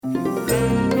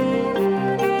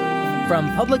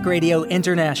From Public Radio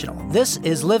International, this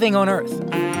is Living on Earth.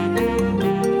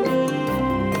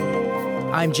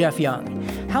 I'm Jeff Young.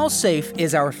 How safe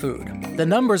is our food? The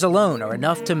numbers alone are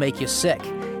enough to make you sick.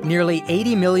 Nearly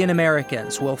 80 million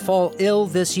Americans will fall ill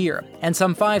this year, and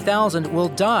some 5,000 will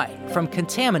die from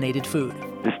contaminated food.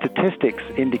 The statistics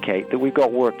indicate that we've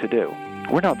got work to do.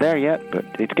 We're not there yet, but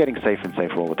it's getting safer and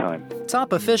safer all the time.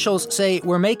 Top officials say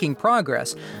we're making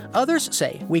progress. Others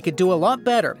say we could do a lot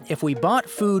better if we bought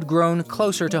food grown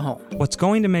closer to home. What's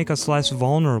going to make us less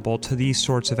vulnerable to these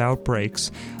sorts of outbreaks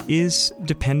is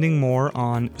depending more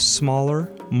on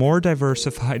smaller, more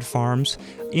diversified farms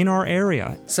in our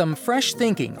area. Some fresh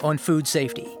thinking on food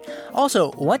safety.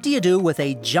 Also, what do you do with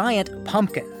a giant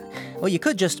pumpkin? Well, you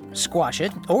could just squash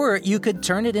it, or you could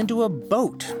turn it into a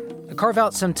boat. Carve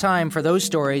out some time for those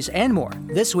stories and more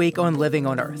this week on Living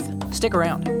on Earth. Stick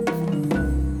around.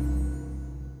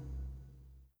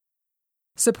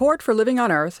 Support for Living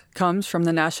on Earth comes from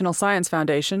the National Science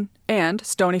Foundation and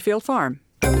Stonyfield Farm.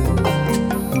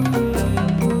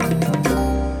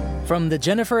 From the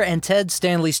Jennifer and Ted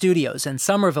Stanley Studios in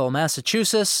Somerville,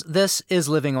 Massachusetts, this is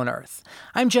Living on Earth.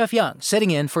 I'm Jeff Young, sitting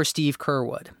in for Steve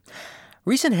Kerwood.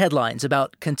 Recent headlines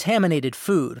about contaminated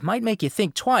food might make you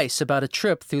think twice about a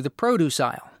trip through the produce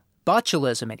aisle.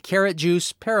 Botulism in carrot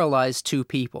juice paralyzed 2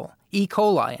 people. E.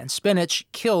 coli in spinach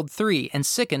killed 3 and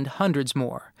sickened hundreds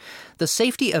more. The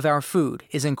safety of our food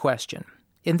is in question.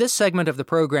 In this segment of the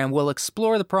program, we'll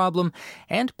explore the problem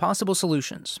and possible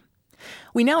solutions.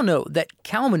 We now know that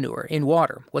cow manure in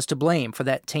water was to blame for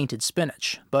that tainted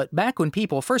spinach. But back when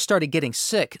people first started getting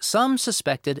sick, some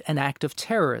suspected an act of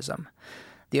terrorism.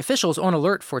 The officials on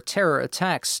alert for terror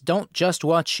attacks don't just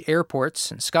watch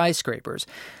airports and skyscrapers.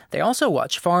 They also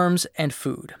watch farms and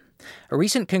food. A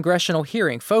recent congressional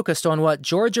hearing focused on what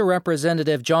Georgia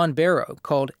Representative John Barrow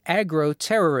called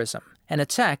agroterrorism, an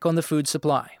attack on the food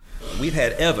supply. We've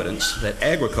had evidence that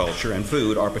agriculture and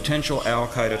food are potential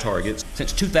al-Qaeda targets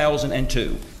since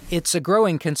 2002. It's a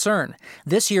growing concern.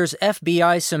 This year's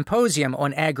FBI symposium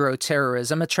on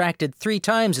agroterrorism attracted 3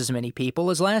 times as many people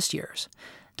as last year's.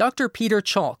 Dr. Peter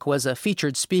Chalk was a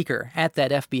featured speaker at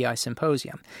that FBI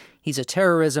symposium. He's a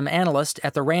terrorism analyst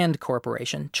at the Rand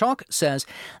Corporation. Chalk says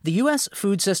the U.S.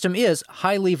 food system is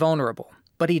highly vulnerable,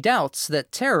 but he doubts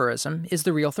that terrorism is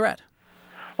the real threat.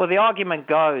 Well, the argument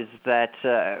goes that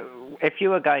if you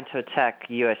were going to attack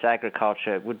U.S.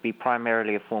 agriculture, it would be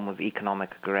primarily a form of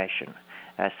economic aggression,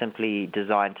 simply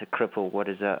designed to cripple what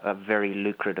is a very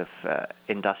lucrative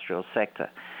industrial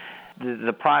sector.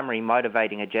 The primary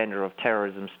motivating agenda of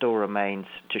terrorism still remains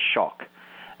to shock,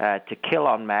 to kill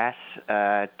en masse,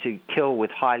 to kill with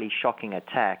highly shocking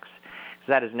attacks.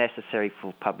 So that is necessary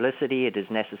for publicity, it is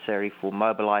necessary for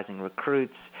mobilizing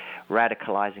recruits,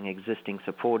 radicalizing existing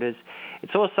supporters.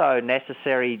 It's also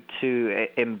necessary to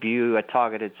imbue a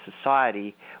targeted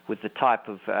society with the type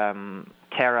of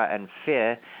terror and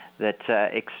fear that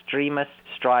extremists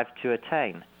strive to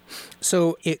attain.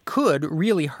 So it could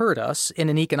really hurt us in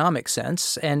an economic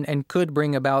sense and could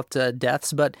bring about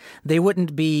deaths, but they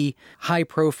wouldn't be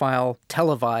high-profile,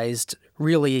 televised,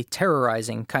 really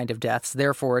terrorizing kind of deaths.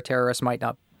 Therefore, a terrorist might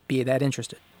not be that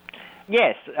interested.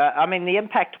 Yes. The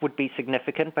impact would be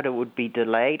significant, but it would be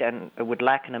delayed and it would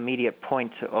lack an immediate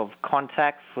point of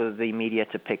contact for the media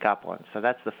to pick up on. So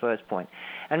that's the first point.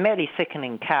 And merely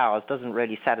sickening cows doesn't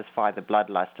really satisfy the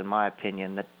bloodlust, in my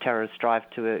opinion, that terrorists strive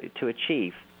to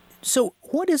achieve. So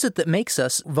what is it that makes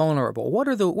us vulnerable? What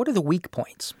are the weak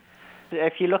points?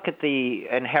 If you look at the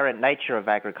inherent nature of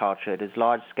agriculture, it is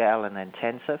large-scale and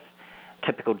intensive.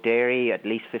 Typical dairy, at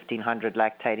least 1,500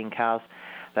 lactating cows.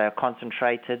 They are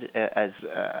concentrated as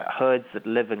herds that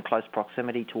live in close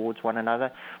proximity towards one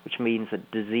another, which means that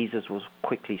diseases will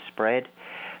quickly spread.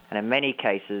 And in many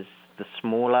cases, the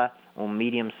smaller or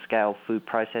medium-scale food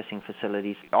processing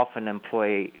facilities often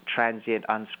employ transient,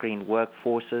 unscreened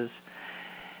workforces,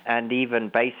 and even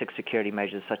basic security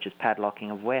measures such as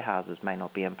padlocking of warehouses may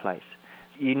not be in place.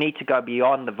 You need to go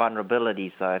beyond the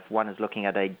vulnerabilities, though, if one is looking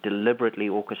at a deliberately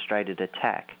orchestrated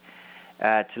attack,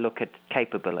 to look at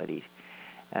capabilities.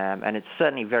 And it's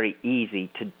certainly very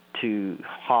easy to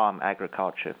harm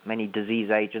agriculture. Many disease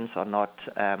agents are not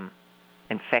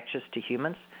infectious to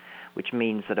humans, which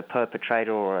means that a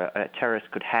perpetrator or a terrorist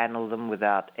could handle them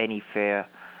without any fear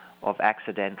of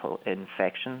accidental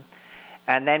infection.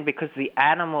 And then because the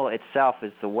animal itself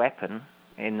is the weapon,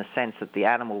 in the sense that the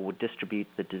animal would distribute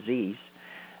the disease,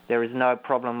 there is no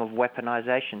problem of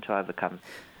weaponization to overcome.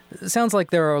 It sounds like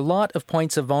there are a lot of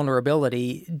points of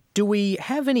vulnerability. Do we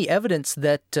have any evidence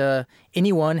that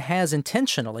anyone has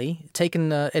intentionally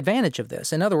taken advantage of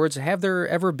this? In other words, have there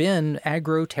ever been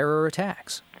agro-terror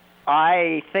attacks?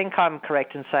 I think I'm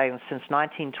correct in saying since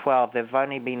 1912, there have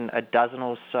only been a dozen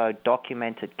or so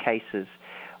documented cases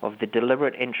of the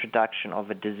deliberate introduction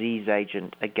of a disease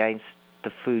agent against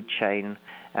the food chain,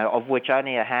 of which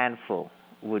only a handful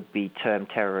would be termed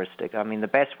terroristic. I mean, the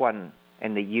best one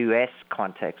in the U.S.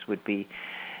 context would be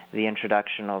the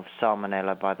introduction of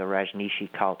salmonella by the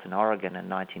Rajneeshi cult in Oregon in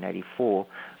 1984,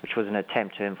 which was an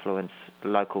attempt to influence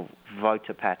local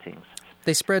voter patterns.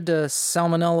 They spread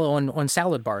salmonella on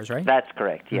salad bars, right? That's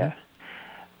correct, yeah. Mm-hmm.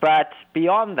 But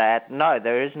beyond that, no,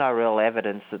 there is no real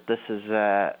evidence that this has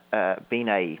been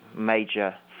a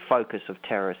major focus of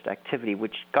terrorist activity,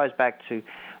 which goes back to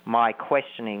my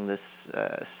questioning this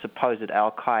supposed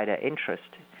al-Qaeda interest.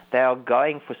 They are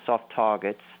going for soft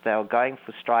targets. They are going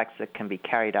for strikes that can be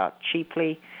carried out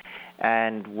cheaply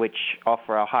and which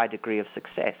offer a high degree of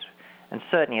success. And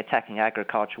certainly attacking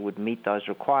agriculture would meet those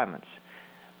requirements.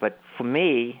 But for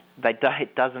me,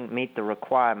 it doesn't meet the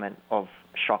requirement of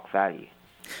shock value.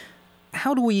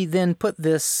 How do we then put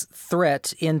this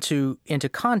threat into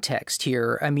context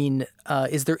here? I mean,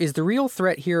 is the real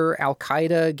threat here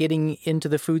al-Qaeda getting into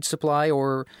the food supply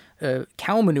or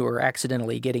cow manure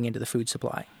accidentally getting into the food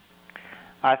supply?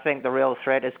 I think the real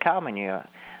threat is cow manure.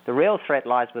 The real threat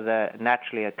lies with a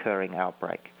naturally occurring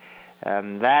outbreak.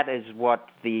 That is what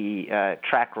the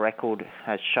track record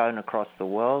has shown across the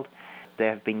world. There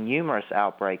have been numerous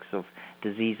outbreaks of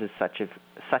diseases such as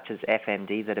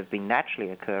FMD that have been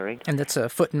naturally occurring. And that's a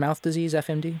foot and mouth disease,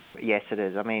 FMD? Yes, it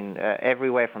is. I mean,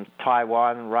 everywhere from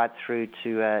Taiwan right through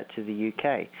to the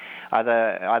UK.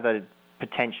 Other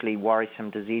potentially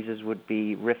worrisome diseases would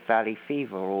be Rift Valley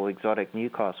fever or exotic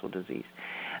Newcastle disease.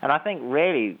 And I think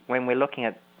really when we're looking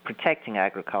at protecting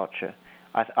agriculture,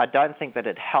 I don't think that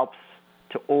it helps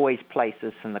to always place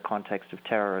this in the context of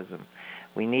terrorism.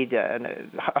 We need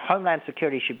Homeland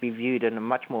Security should be viewed in a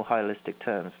much more holistic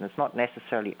terms, and it's not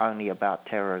necessarily only about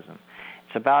terrorism.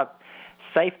 It's about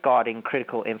safeguarding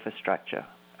critical infrastructure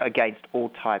against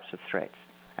all types of threats.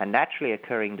 And naturally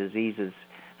occurring diseases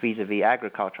vis-a-vis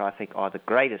agriculture, I think, are the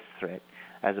greatest threat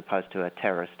as opposed to a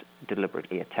terrorist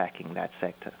deliberately attacking that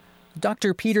sector.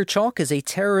 Dr. Peter Chalk is a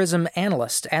terrorism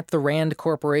analyst at the RAND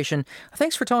Corporation.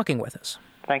 Thanks for talking with us.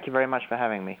 Thank you very much for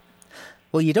having me.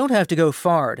 Well, you don't have to go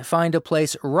far to find a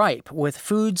place ripe with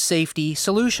food safety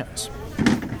solutions.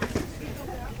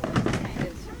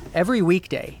 Every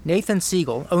weekday, Nathan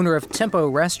Siegel, owner of Tempo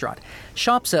Restaurant,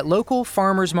 shops at local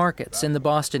farmers markets in the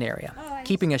Boston area,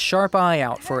 keeping a sharp eye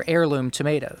out for heirloom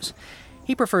tomatoes.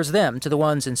 He prefers them to the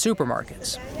ones in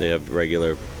supermarkets. They have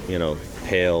regular,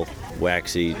 pale,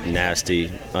 waxy, nasty,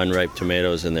 unripe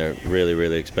tomatoes, and they're really,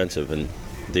 really expensive. And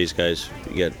these guys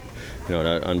get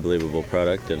an unbelievable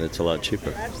product, and it's a lot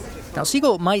cheaper. Now,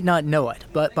 Siegel might not know it,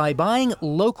 but by buying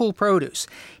local produce,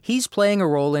 he's playing a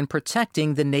role in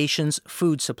protecting the nation's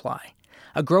food supply.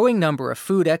 A growing number of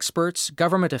food experts,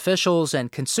 government officials,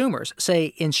 and consumers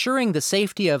say ensuring the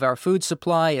safety of our food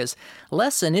supply is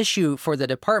less an issue for the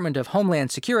Department of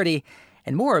Homeland Security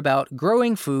and more about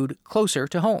growing food closer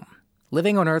to home.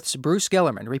 Living on Earth's Bruce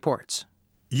Gellerman reports.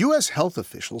 U.S. health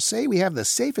officials say we have the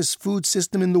safest food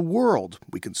system in the world.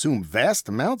 We consume vast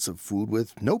amounts of food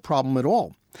with no problem at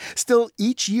all. Still,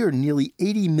 each year, nearly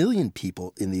 80 million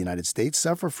people in the United States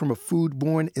suffer from a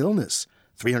foodborne illness.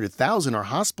 300,000 are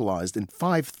hospitalized and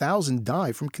 5,000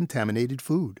 die from contaminated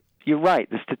food. You're right.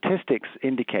 The statistics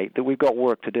indicate that we've got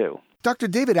work to do. Dr.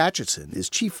 David Atchison is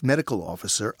Chief Medical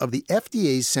Officer of the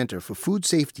FDA's Center for Food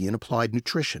Safety and Applied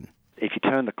Nutrition. If you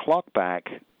turn the clock back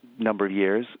a number of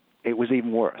years, it was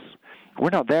even worse.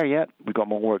 We're not there yet. We've got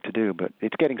more work to do, but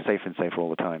it's getting safer and safer all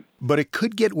the time. But it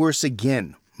could get worse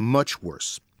again, much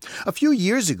worse. A few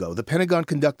years ago, the Pentagon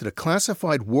conducted a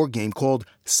classified war game called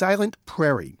Silent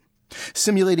Prairie,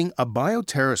 simulating a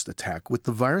bioterrorist attack with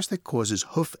the virus that causes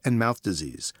hoof and mouth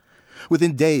disease.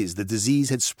 Within days, the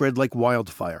disease had spread like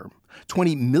wildfire.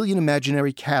 20 million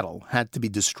imaginary cattle had to be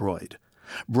destroyed.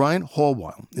 Brian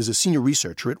Hallwile is a senior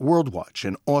researcher at WorldWatch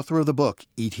and author of the book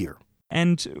Eat Here.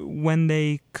 And when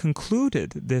they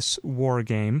concluded this war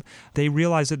game, they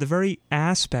realized that the very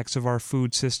aspects of our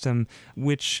food system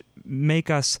which make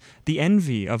us the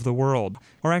envy of the world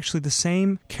are actually the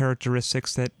same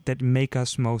characteristics that make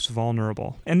us most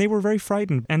vulnerable. And they were very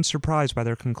frightened and surprised by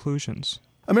their conclusions.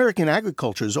 American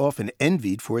agriculture is often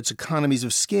envied for its economies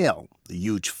of scale, the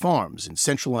huge farms and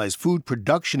centralized food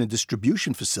production and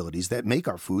distribution facilities that make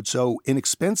our food so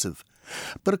inexpensive.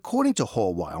 But according to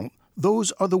Hallwile,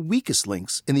 those are the weakest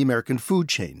links in the American food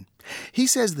chain. He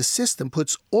says the system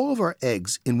puts all of our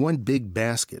eggs in one big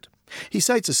basket. He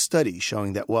cites a study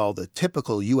showing that while the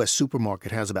typical U.S.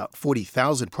 supermarket has about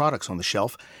 40,000 products on the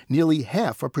shelf, nearly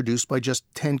half are produced by just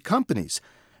 10 companies.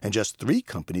 and just 3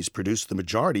 companies produce the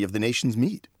majority of the nation's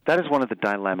meat. That is one of the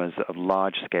dilemmas of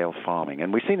large-scale farming,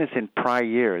 and we've seen this in prior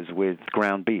years with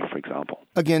ground beef, for example.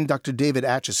 Again, Dr. David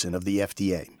Atchison of the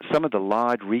FDA. Some of the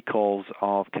large recalls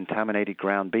of contaminated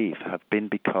ground beef have been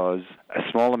because a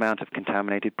small amount of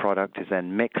contaminated product is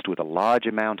then mixed with a large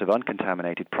amount of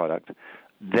uncontaminated product,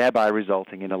 thereby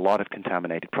resulting in a lot of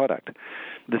contaminated product.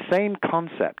 The same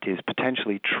concept is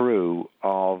potentially true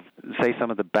of, say,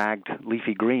 some of the bagged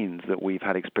leafy greens that we've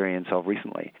had experience of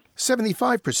recently.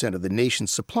 75% of the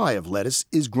nation's supply of lettuce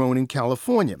is grown in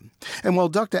California. And while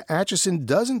Dr. Atchison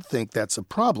doesn't think that's a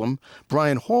problem,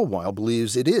 Brian Hallwile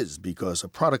believes it is, because a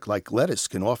product like lettuce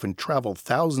can often travel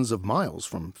thousands of miles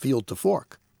from field to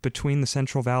fork. Between the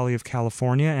Central Valley of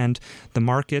California and the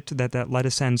market that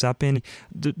lettuce ends up in,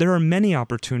 there are many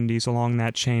opportunities along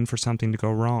that chain for something to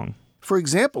go wrong. For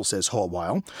example, says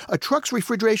Hallwile, a truck's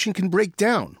refrigeration can break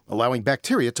down, allowing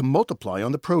bacteria to multiply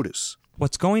on the produce.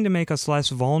 What's going to make us less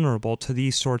vulnerable to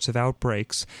these sorts of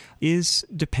outbreaks is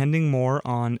depending more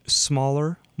on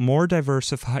smaller, more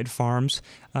diversified farms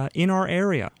in our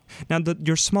area. Now,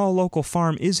 your small local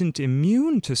farm isn't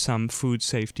immune to some food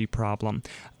safety problem,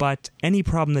 but any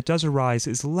problem that does arise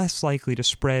is less likely to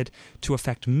spread to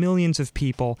affect millions of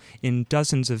people in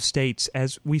dozens of states,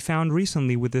 as we found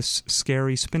recently with this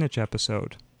scary spinach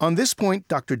episode. On this point,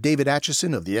 Dr. David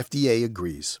Atchison of the FDA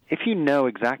agrees. If you know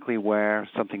exactly where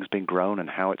something's been grown and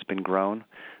how it's been grown,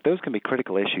 those can be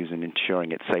critical issues in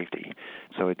ensuring its safety.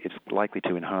 So it's likely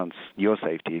to enhance your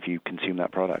safety if you consume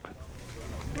that product.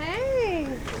 Hey!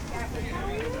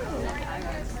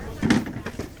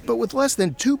 But with less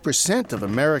than 2% of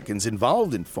Americans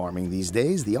involved in farming these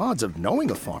days, the odds of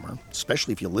knowing a farmer,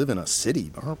 especially if you live in a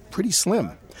city, are pretty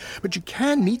slim. But you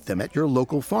can meet them at your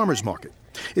local farmer's market.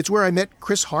 It's where I met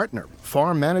Chris Hartner,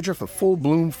 farm manager for Full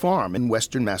Bloom Farm in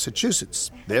western Massachusetts.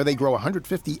 There they grow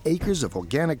 150 acres of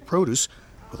organic produce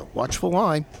with a watchful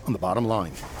eye on the bottom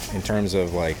line. In terms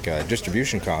of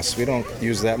distribution costs, we don't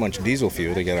use that much diesel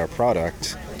fuel to get our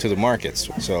product to the markets.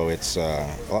 So it's a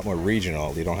lot more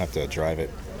regional. You don't have to drive it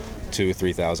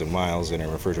 2,000-3,000 miles in a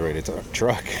refrigerated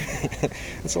truck.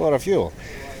 It's a lot of fuel.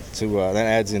 That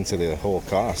adds into the whole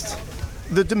cost.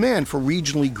 The demand for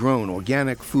regionally grown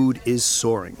organic food is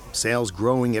soaring, sales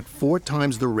growing at 4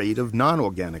 times the rate of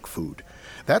non-organic food.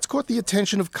 That's caught the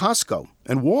attention of Costco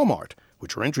and Walmart,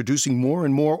 which are introducing more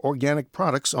and more organic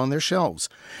products on their shelves.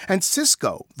 And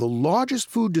Sysco, the largest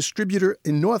food distributor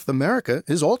in North America,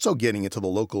 is also getting into the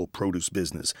local produce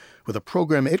business with a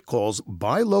program it calls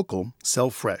Buy Local, Sell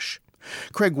Fresh.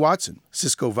 Craig Watson,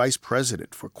 Sysco Vice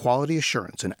President for Quality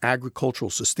Assurance and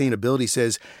Agricultural Sustainability,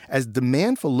 says as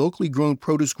demand for locally grown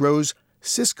produce grows,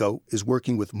 Sysco is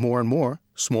working with more and more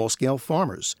small-scale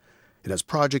farmers. It has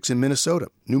projects in Minnesota,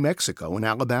 New Mexico, and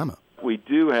Alabama. We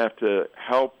do have to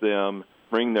help them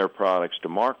bring their products to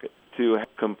market to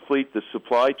complete the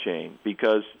supply chain,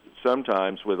 because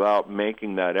sometimes without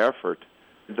making that effort,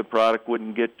 the product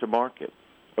wouldn't get to market,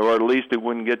 or at least it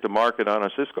wouldn't get to market on a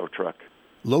Sysco truck.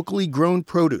 Locally grown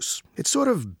produce. It's sort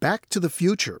of back to the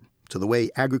future, to the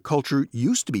way agriculture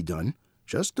used to be done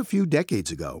just a few decades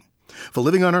ago. For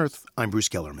Living on Earth, I'm Bruce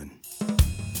Kellerman.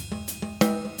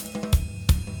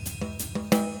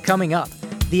 Coming up,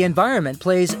 the environment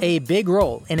plays a big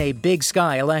role in a big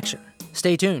sky election.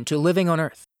 Stay tuned to Living on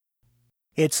Earth.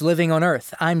 It's Living on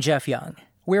Earth. I'm Jeff Young.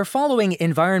 We're following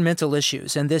environmental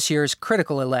issues in this year's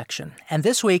critical election, and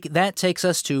this week that takes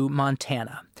us to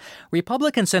Montana.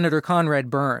 Republican Senator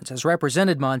Conrad Burns has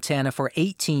represented Montana for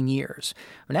 18 years.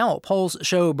 Now, polls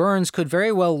show Burns could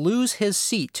very well lose his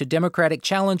seat to Democratic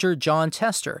challenger John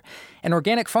Tester, an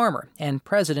organic farmer and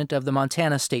president of the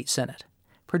Montana State Senate.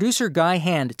 Producer Guy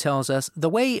Hand tells us the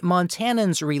way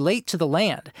Montanans relate to the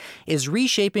land is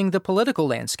reshaping the political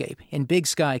landscape in Big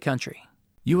Sky country.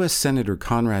 U.S. Senator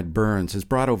Conrad Burns has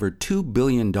brought over $2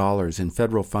 billion in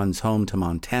federal funds home to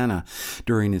Montana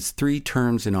during his 3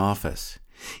 terms in office.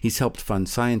 He's helped fund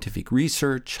scientific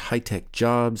research, high-tech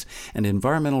jobs, and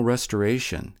environmental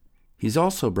restoration. He's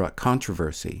also brought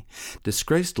controversy.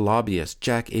 Disgraced lobbyist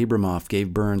Jack Abramoff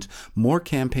gave Burns more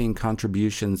campaign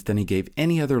contributions than he gave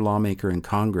any other lawmaker in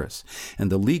Congress,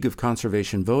 and the League of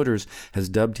Conservation Voters has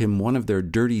dubbed him one of their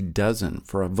dirty dozen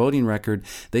for a voting record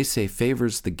they say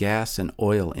favors the gas and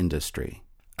oil industry.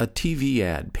 A TV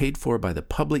ad paid for by the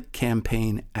Public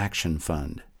Campaign Action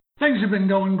Fund. Things have been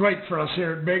going great for us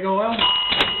here at Big Oil.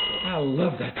 I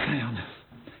love that sound.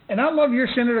 And I love your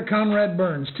Senator Conrad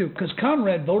Burns, too, because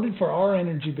Conrad voted for our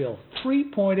energy bill.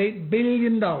 $3.8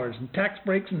 billion in tax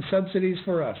breaks and subsidies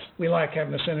for us. We like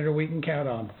having a senator we can count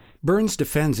on. Burns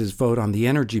defends his vote on the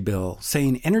energy bill,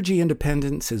 saying energy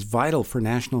independence is vital for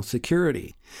national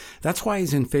security. That's why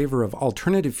he's in favor of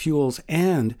alternative fuels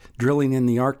and drilling in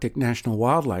the Arctic National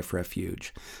Wildlife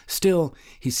Refuge. Still,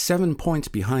 he's 7 points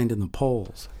behind in the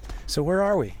polls. So where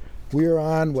are we? We are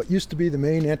on what used to be the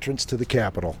main entrance to the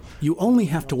Capitol. You only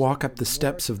have to walk up the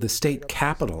steps of the state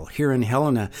capitol here in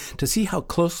Helena to see how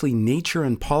closely nature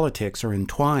and politics are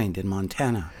entwined in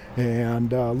Montana.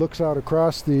 And looks out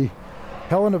across the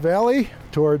Helena Valley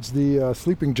towards the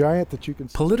sleeping giant that you can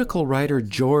see. Political writer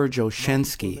George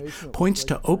Oshensky points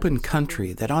to open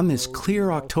country that on this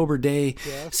clear October day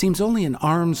seems only an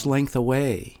arm's length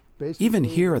away. Even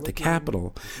here at the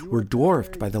Capitol, we're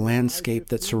dwarfed by the landscape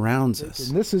that surrounds us.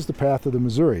 And this is the path of the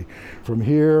Missouri. From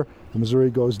here, the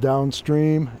Missouri goes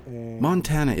downstream.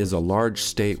 Montana is a large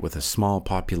state with a small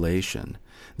population.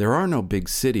 There are no big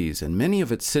cities, and many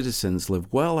of its citizens live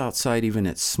well outside even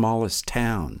its smallest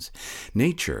towns.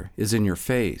 Nature is in your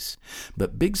face,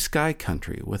 but Big Sky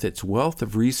Country, with its wealth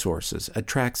of resources,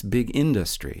 attracts big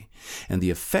industry, and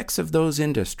the effects of those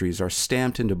industries are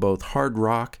stamped into both hard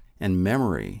rock and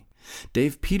memory.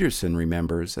 Dave Peterson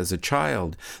remembers, as a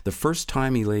child, the first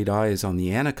time he laid eyes on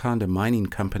the Anaconda Mining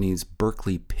Company's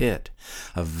Berkeley Pit,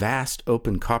 a vast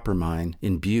open copper mine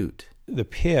in Butte. The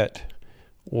pit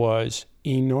was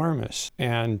enormous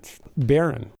and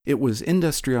barren. It was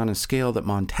industry on a scale that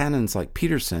Montanans like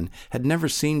Peterson had never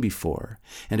seen before,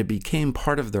 and it became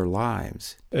part of their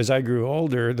lives. As I grew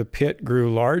older, the pit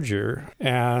grew larger,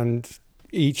 and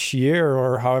each year,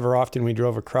 or however often we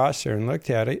drove across there and looked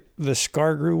at it, the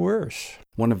scar grew worse.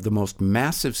 One of the most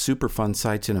massive Superfund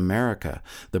sites in America,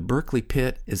 the Berkeley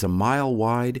Pit is a mile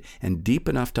wide and deep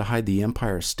enough to hide the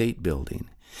Empire State Building.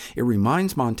 It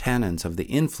reminds Montanans of the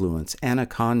influence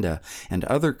Anaconda and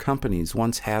other companies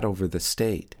once had over the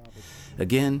state.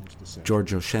 Again,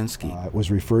 George Oshensky. It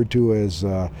was referred to as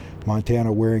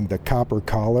Montana wearing the copper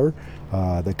collar.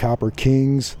 The Copper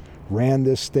Kings ran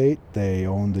this state. They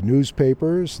owned the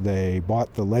newspapers. They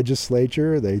bought the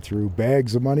legislature. They threw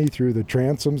bags of money through the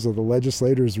transoms of the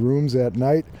legislators' rooms at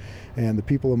night. And the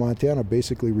people of Montana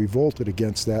basically revolted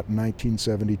against that in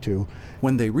 1972.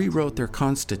 When they rewrote their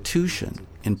constitution,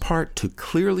 in part to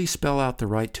clearly spell out the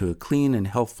right to a clean and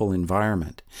healthful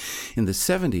environment. In the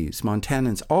 70s,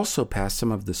 Montanans also passed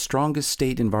some of the strongest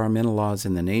state environmental laws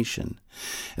in the nation.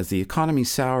 As the economy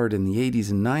soured in the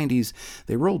 80s and 90s,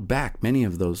 they rolled back many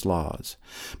of those laws.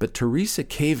 But Teresa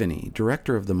Caveney,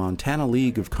 director of the Montana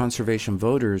League of Conservation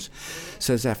Voters,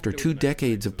 says after 2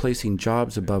 decades of placing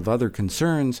jobs above other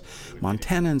concerns,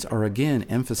 Montanans are again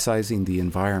emphasizing the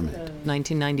environment.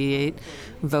 1998,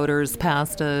 voters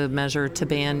passed a measure to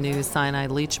ban new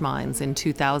cyanide leach mines. In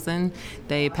 2000,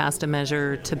 they passed a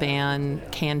measure to ban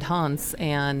canned hunts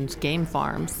and game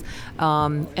farms.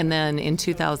 And then in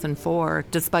 2004,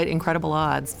 despite incredible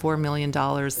odds, $4 million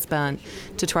spent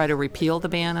to try to repeal the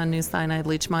ban on new cyanide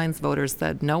leach mines, voters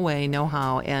said no way, no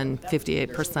how, and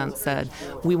 58% said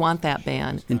we want that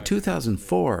ban. In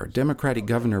 2004, Democratic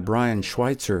Governor Brian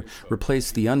Schweitzer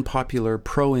replaced the unpopular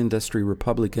pro-industry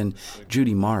Republican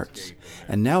Judy Martz,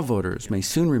 and now voters may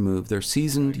soon remove their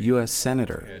seasoned U.S.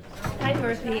 Senator. Hi,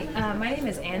 Dorothy. My name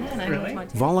is Anna, and I'm with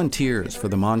Montana. Volunteers for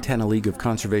the Montana League of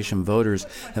Conservation Voters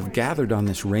have gathered on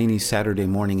this rainy Saturday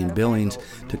morning in Billings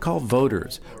to call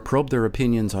voters, probe their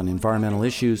opinions on environmental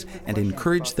issues, and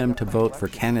encourage them to vote for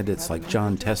candidates like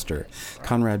John Tester,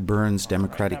 Conrad Burns'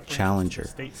 Democratic challenger,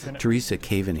 Teresa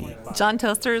Caveney. John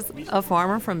Tester's a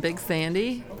farmer from Big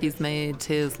Sandy. He's made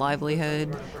his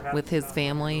livelihood with his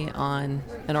family on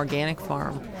an organic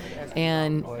farm.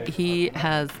 And he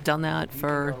has done that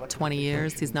for 20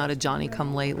 years. He's not a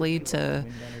Johnny-come-lately to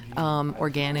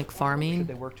organic farming.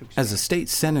 As a state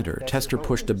senator, Tester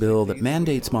pushed a bill that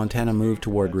mandates Montana move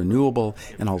toward renewable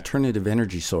and alternative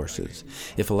energy sources.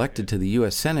 If elected to the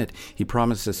U.S. Senate, he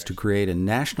promises to create a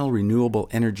national renewable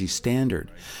energy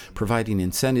standard, providing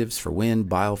incentives for wind,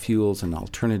 biofuels, and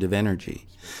alternative energy.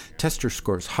 Tester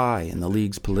scores high in the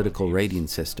League's political rating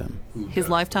system. His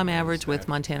lifetime average with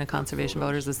Montana conservation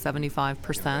voters is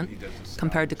 75%,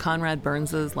 compared to Conrad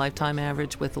Burns' lifetime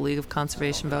average with the League of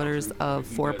Conservation Voters of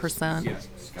 4%.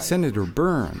 Senator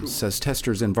Burns says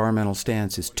Tester's environmental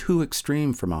stance is too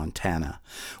extreme for Montana.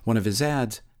 One of his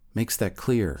ads makes that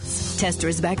clear. Tester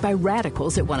is backed by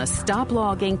radicals that want to stop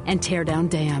logging and tear down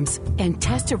dams. And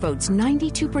Tester votes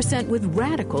 92% with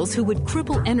radicals who would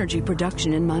cripple energy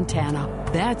production in Montana.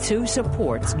 That's who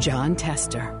supports John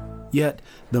Tester. Yet,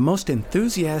 the most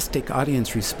enthusiastic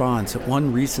audience response at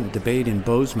one recent debate in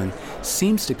Bozeman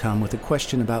seems to come with a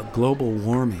question about global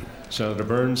warming. Senator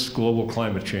Burns, global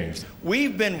climate change.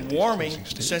 We've been warming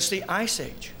since the Ice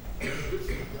Age.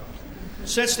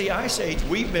 Since the Ice Age,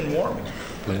 we've been warming.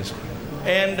 Please.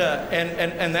 And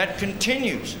that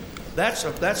continues. That's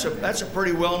a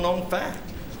pretty well-known fact.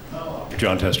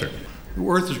 John Tester. The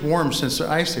Earth has warmed since the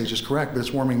Ice Age is correct, but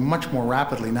it's warming much more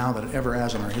rapidly now than it ever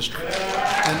has in our history.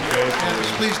 And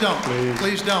please don't.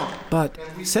 Please don't. But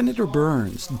Senator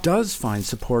Burns does find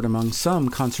support among some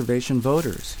conservation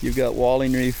voters. You've got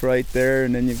Walling Reef right there,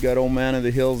 and then you've got Old Man of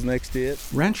the Hills next to it.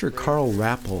 Rancher Carl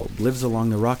Rappold lives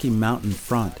along the Rocky Mountain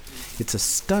front. It's a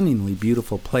stunningly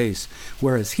beautiful place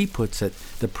where, as he puts it,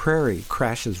 the prairie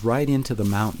crashes right into the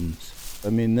mountains. I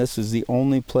mean, this is the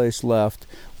only place left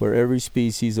where every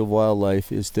species of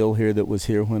wildlife is still here that was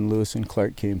here when Lewis and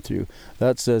Clark came through.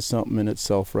 That says something in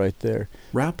itself right there.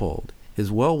 Rappold,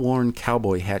 his well-worn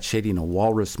cowboy hat shading a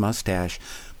walrus mustache,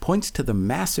 points to the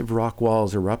massive rock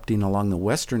walls erupting along the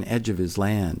western edge of his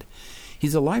land.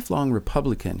 He's a lifelong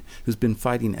Republican who's been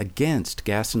fighting against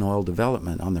gas and oil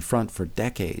development on the front for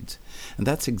decades. And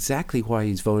that's exactly why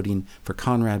he's voting for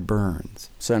Conrad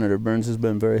Burns. Senator Burns has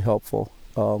been very helpful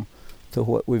to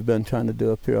what we've been trying to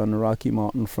do up here on the Rocky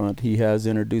Mountain front. He has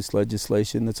introduced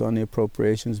legislation that's on the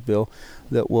appropriations bill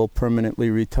that will permanently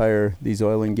retire these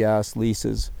oil and gas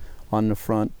leases on the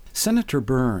front. Senator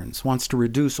Burns wants to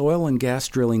reduce oil and gas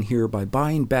drilling here by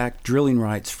buying back drilling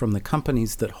rights from the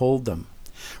companies that hold them.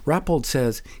 Rappold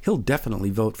says he'll definitely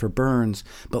vote for Burns,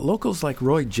 but locals like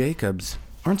Roy Jacobs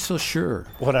aren't so sure.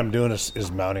 What I'm doing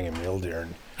is mounting a mule deer.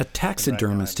 A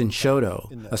taxidermist in Choteau,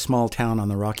 a small town on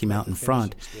the Rocky Mountain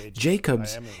front,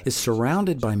 Jacobs is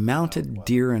surrounded by mounted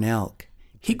deer and elk.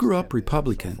 He grew up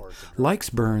Republican, likes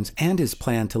Burns and his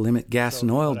plan to limit gas and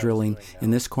oil drilling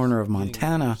in this corner of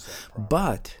Montana,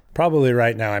 but... Probably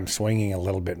right now I'm swinging a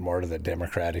little bit more to the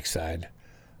Democratic side.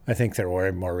 I think they're way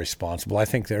more responsible. I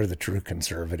think they're the true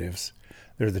conservatives.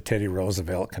 They're the Teddy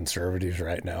Roosevelt conservatives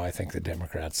right now. I think the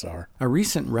Democrats are. A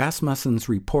recent Rasmussen's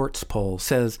Reports poll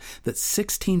says that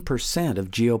 16%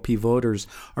 of GOP voters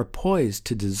are poised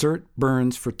to desert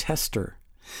Burns for Tester.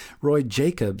 Roy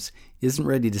Jacobs isn't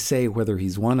ready to say whether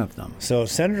he's one of them. So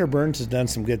Senator Burns has done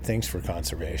some good things for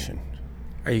conservation.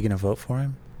 Are you going to vote for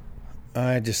him?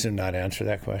 I just did not answer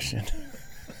that question.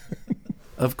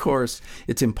 Of course,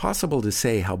 it's impossible to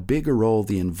say how big a role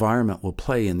the environment will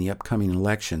play in the upcoming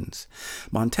elections.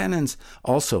 Montanans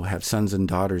also have sons and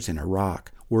daughters in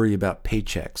Iraq, worry about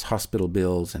paychecks, hospital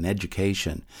bills, and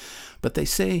education. But they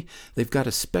say they've got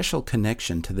a special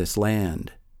connection to this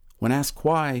land. When asked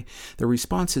why, their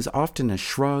response is often a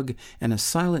shrug and a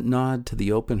silent nod to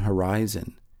the open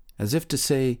horizon, as if to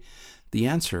say, the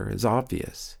answer is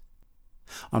obvious.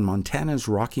 On Montana's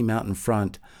Rocky Mountain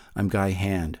front, I'm Guy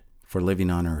Hand for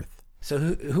Living on Earth. So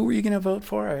who were you going to vote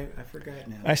for? I forgot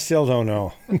now. I still don't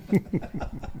know.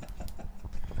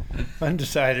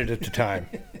 Undecided at the time.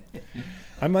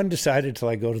 I'm undecided till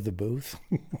I go to the booth.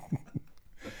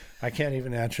 I can't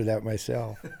even answer that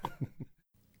myself.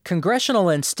 Congressional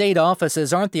and state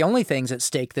offices aren't the only things at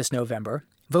stake this November.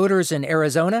 Voters in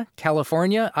Arizona,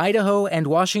 California, Idaho, and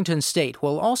Washington state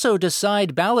will also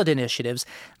decide ballot initiatives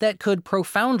that could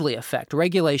profoundly affect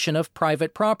regulation of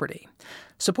private property.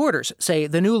 Supporters say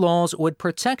the new laws would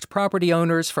protect property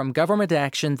owners from government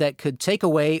action that could take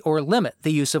away or limit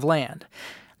the use of land.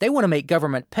 They want to make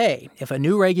government pay if a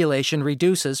new regulation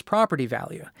reduces property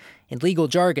value. In legal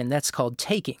jargon, that's called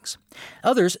takings.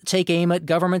 Others take aim at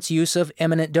government's use of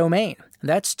eminent domain.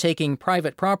 That's taking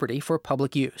private property for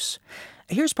public use.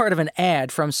 Here's part of an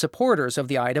ad from supporters of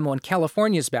the item on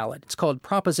California's ballot. It's called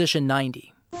Proposition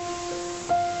 90.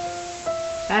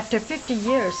 After 50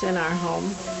 years in our home,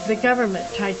 the government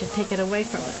tried to take it away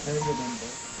from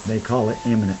us. They call it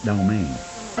eminent domain.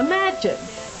 Imagine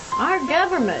our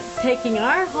government taking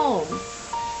our home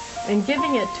and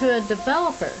giving it to a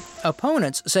developer.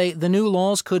 Opponents say the new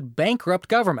laws could bankrupt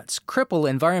governments, cripple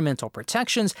environmental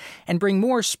protections, and bring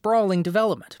more sprawling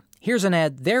development. Here's an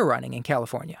ad they're running in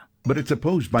California. But it's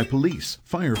opposed by police,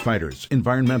 firefighters,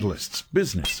 environmentalists,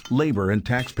 business, labor, and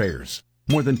taxpayers.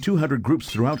 More than 200 groups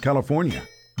throughout California.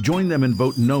 Join them and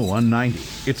vote no on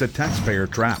 90. It's a taxpayer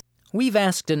trap. We've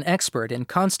asked an expert in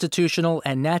constitutional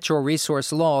and natural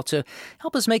resource law to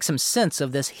help us make some sense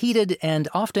of this heated and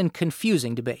often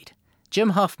confusing debate.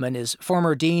 Jim Huffman is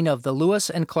former dean of the Lewis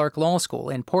and Clark Law School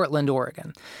in Portland,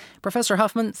 Oregon. Professor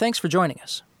Huffman, thanks for joining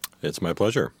us. It's my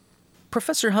pleasure.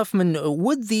 Professor Huffman,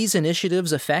 would these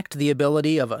initiatives affect the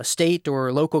ability of a state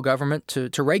or local government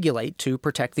to regulate to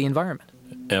protect the environment?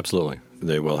 Absolutely.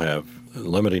 They will have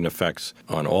limiting effects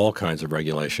on all kinds of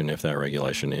regulation if that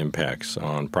regulation impacts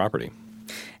on property.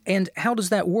 And how does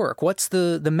that work? What's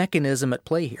the mechanism at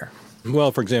play here?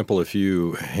 Well, for example, if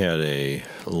you had a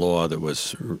law that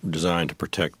was designed to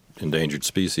protect endangered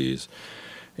species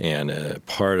And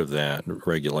part of that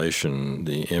regulation,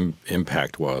 the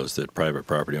impact was that private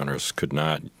property owners could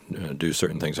not do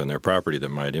certain things on their property that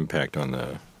might impact on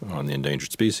the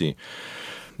endangered species.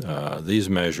 These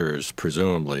measures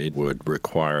presumably would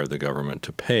require the government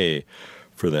to pay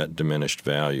for that diminished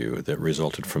value that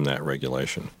resulted from that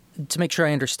regulation. To make sure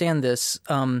I understand this,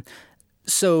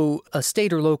 so a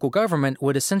state or local government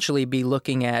would essentially be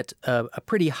looking at a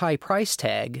pretty high price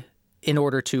tag in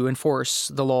order to enforce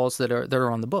the laws that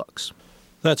are on the books.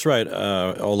 That's right.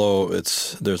 Although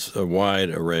there's a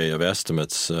wide array of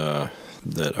estimates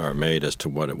that are made as to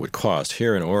what it would cost.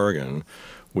 Here in Oregon,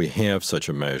 we have such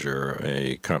a measure,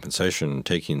 a compensation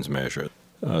takings measure.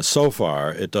 So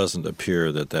far, it doesn't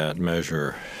appear that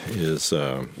measure is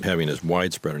having as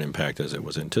widespread an impact as it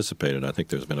was anticipated. I think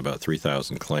there's been about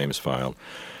 3,000 claims filed.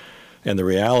 And the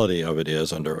reality of it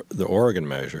is, under the Oregon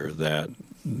measure, that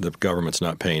the government's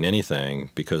not paying anything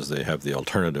because they have the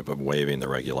alternative of waiving the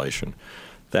regulation.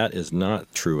 That is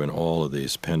not true in all of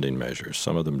these pending measures.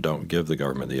 Some of them don't give the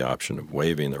government the option of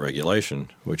waiving the regulation,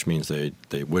 which means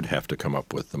they would have to come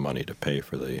up with the money to pay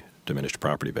for the diminished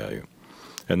property value.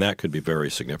 And that could be very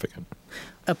significant.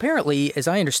 Apparently, as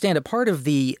I understand it, part of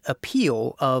the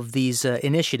appeal of these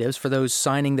initiatives for those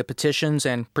signing the petitions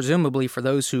and presumably for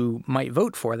those who might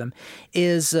vote for them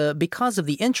is because of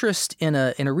the interest in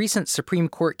a recent Supreme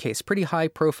Court case, pretty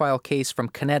high-profile case from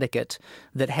Connecticut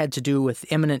that had to do with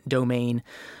eminent domain.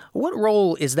 What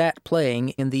role is that playing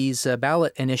in these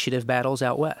ballot initiative battles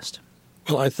out west?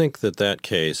 Well, I think that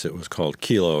case, it was called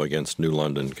Kelo against New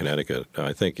London, Connecticut.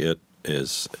 I think it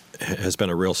has been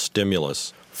a real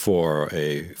stimulus for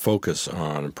a focus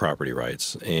on property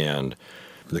rights. And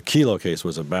the Kelo case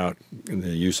was about the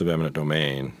use of eminent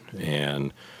domain,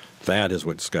 and that is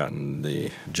what's gotten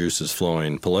the juices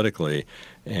flowing politically.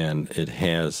 And it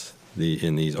has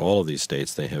all of these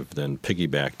states, they have then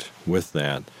piggybacked with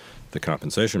that the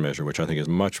compensation measure, which I think is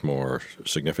much more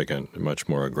significant, much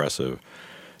more aggressive.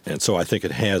 And so I think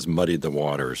it has muddied the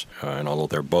waters. And although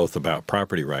they're both about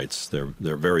property rights, they're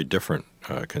very different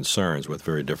concerns with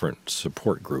very different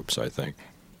support groups, I think.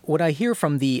 What I hear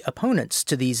from the opponents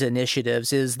to these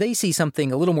initiatives is they see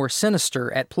something a little more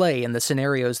sinister at play in the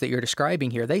scenarios that you're describing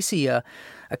here. They see a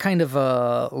kind of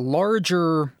a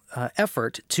larger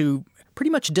effort to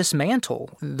pretty much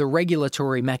dismantle the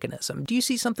regulatory mechanism. Do you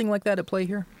see something like that at play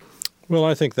here? Well,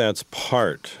 I think that's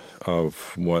part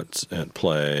of what's at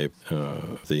play.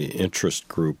 The interest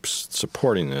groups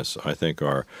supporting this, I think,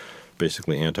 are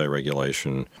basically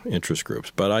anti-regulation interest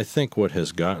groups. But I think what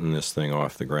has gotten this thing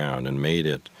off the ground and made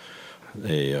it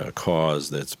a cause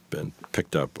that's been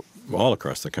picked up all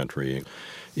across the country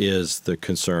is the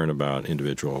concern about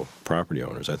individual property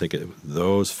owners. I think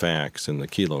those facts in the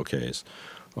Kelo case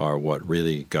are what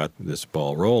really got this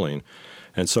ball rolling.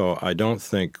 And so I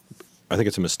think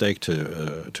it's a mistake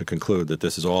to conclude that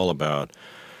this is all about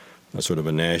a sort of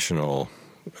a national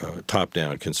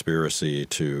top-down conspiracy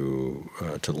to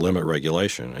limit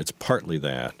regulation. It's partly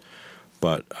that,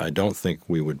 but I don't think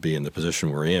we would be in the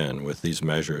position we're in with these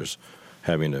measures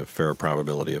having a fair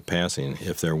probability of passing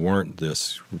if there weren't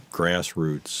this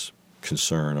grassroots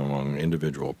concern among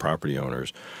individual property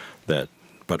owners that,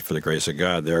 but for the grace of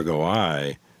God, there go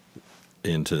I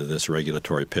into this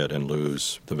regulatory pit and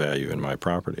lose the value in my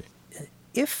property.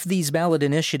 If these ballot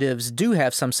initiatives do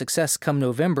have some success come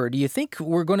November, do you think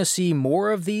we're going to see more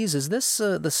of these? Is this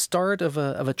the start of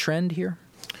a trend here?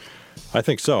 I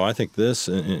think so. I think this,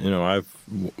 I've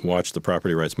watched the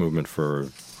property rights movement for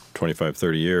 25,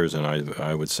 30 years, and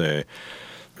I would say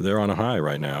they're on a high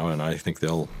right now, and I think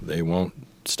they won't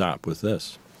stop with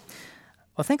this.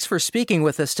 Well, thanks for speaking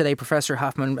with us today, Professor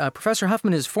Huffman. Professor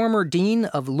Huffman is former dean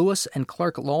of Lewis and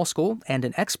Clark Law School and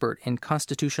an expert in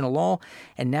constitutional law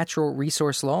and natural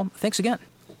resource law. Thanks again.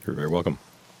 You're very welcome.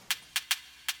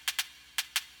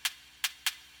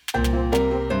 And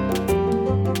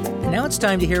now it's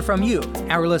time to hear from you,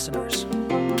 our listeners.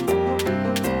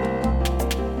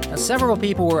 Several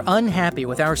people were unhappy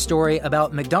with our story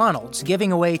about McDonald's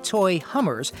giving away toy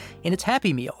Hummers in its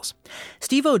Happy Meals.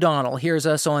 Steve O'Donnell hears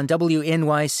us on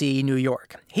WNYC New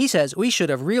York. He says we should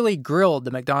have really grilled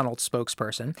the McDonald's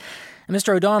spokesperson.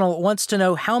 Mr. O'Donnell wants to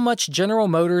know how much General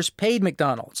Motors paid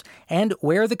McDonald's and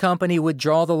where the company would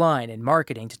draw the line in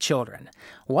marketing to children.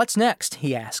 What's next,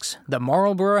 he asks, the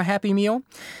Marlboro Happy Meal?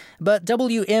 But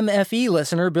WMFE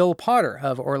listener Bill Potter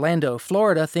of Orlando,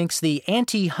 Florida, thinks the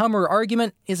anti-Hummer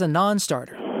argument is a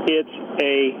non-starter. It's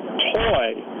a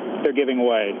toy they're giving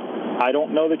away. I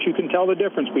don't know that you can tell the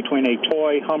difference between a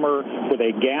toy Hummer with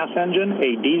a gas engine,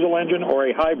 a diesel engine, or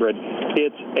a hybrid.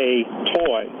 It's a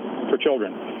toy. for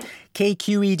children.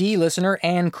 KQED listener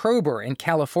Ann Krober in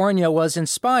California was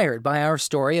inspired by our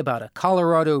story about a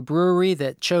Colorado brewery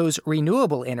that chose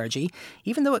renewable energy,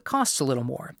 even though it costs a little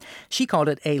more. She called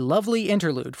it a lovely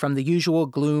interlude from the usual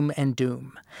gloom and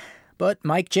doom. But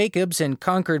Mike Jacobs in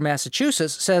Concord,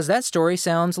 Massachusetts, says that story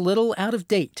sounds a little out of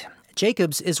date.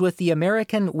 Jacobs is with the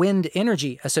American Wind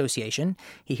Energy Association.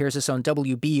 He hears us on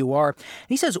WBUR.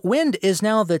 He says wind is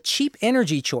now the cheap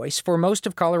energy choice for most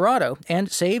of Colorado and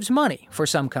saves money for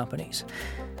some companies.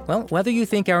 Well, whether you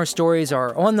think our stories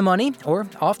are on the money or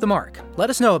off the mark, let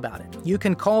us know about it. You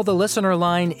can call the listener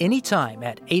line anytime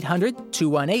at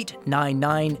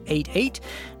 800-218-9988.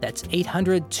 That's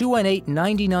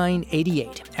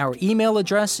 800-218-9988. Our email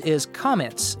address is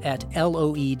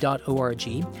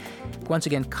comments@loe.org. Once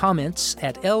again,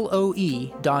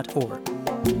 comments@loe.org.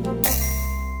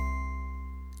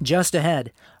 Just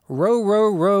ahead, row, row,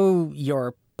 row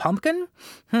your pumpkin?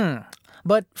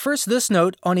 But first, this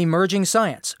note on emerging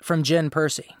science from Jen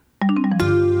Percy.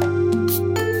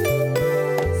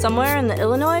 Somewhere in the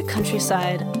Illinois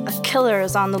countryside, a killer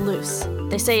is on the loose.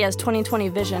 They say he has 20/20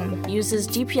 vision, uses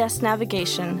GPS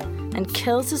navigation, and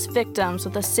kills his victims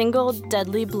with a single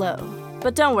deadly blow.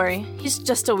 But don't worry, he's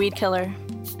just a weed killer.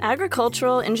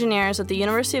 Agricultural engineers at the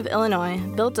University of Illinois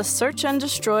built a search and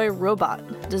destroy robot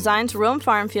designed to roam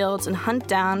farm fields and hunt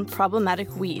down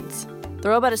problematic weeds. The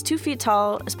robot is 2 feet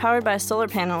tall, is powered by solar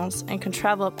panels, and can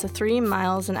travel up to 3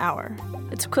 miles an hour.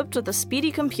 It's equipped with a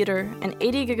speedy computer, an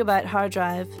 80-gigabyte hard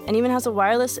drive, and even has a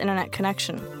wireless internet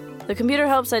connection. The computer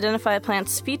helps identify a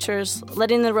plant's features,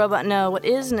 letting the robot know what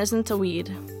is and isn't a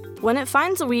weed. When it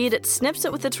finds a weed, it snips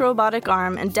it with its robotic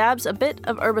arm and dabs a bit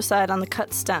of herbicide on the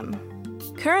cut stem.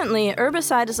 Currently,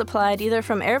 herbicide is applied either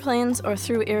from airplanes or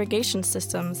through irrigation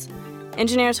systems.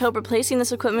 Engineers hope replacing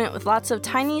this equipment with lots of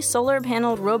tiny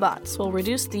solar-paneled robots will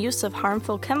reduce the use of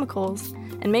harmful chemicals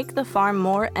and make the farm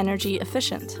more energy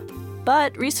efficient.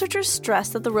 But researchers stress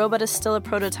that the robot is still a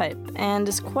prototype and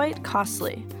is quite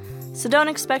costly. So don't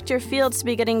expect your fields to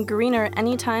be getting greener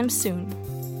anytime soon.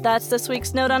 That's this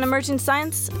week's Note on Emerging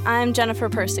Science. I'm Jennifer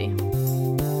Percy.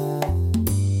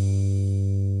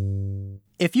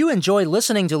 If you enjoy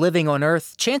listening to Living on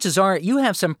Earth, chances are you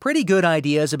have some pretty good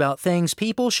ideas about things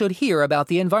people should hear about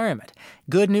the environment.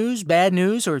 Good news, bad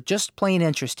news, or just plain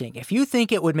interesting. If you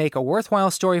think it would make a worthwhile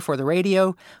story for the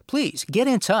radio, please get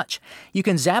in touch. You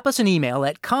can zap us an email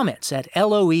at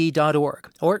comments@loe.org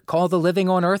or call the Living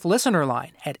on Earth listener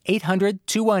line at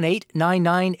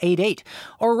 800-218-9988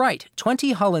 or write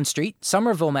 20 Holland Street,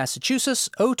 Somerville, Massachusetts,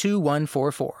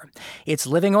 02144. It's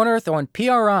Living on Earth on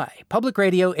PRI, Public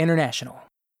Radio International.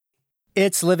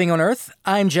 It's Living on Earth.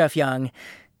 I'm Jeff Young,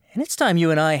 and it's time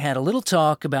you and I had a little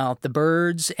talk about the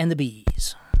birds and the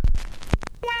bees.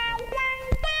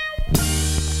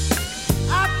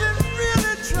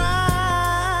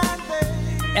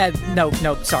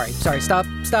 Sorry, stop.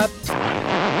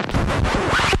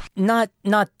 Not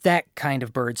that kind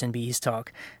of birds and bees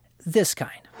talk. This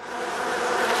kind.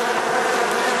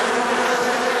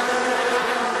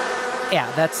 Yeah,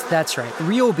 that's right.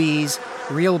 Real bees,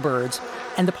 real birds,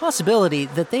 and the possibility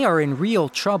that they are in real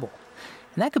trouble.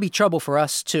 And that could be trouble for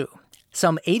us, too.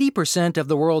 Some 80% of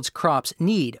the world's crops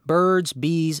need birds,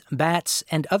 bees, bats,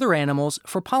 and other animals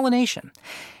for pollination.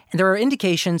 And there are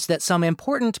indications that some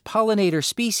important pollinator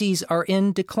species are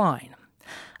in decline.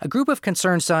 A group of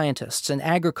concerned scientists and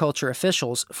agriculture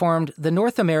officials formed the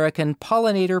North American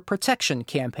Pollinator Protection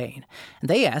Campaign, and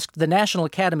they asked the National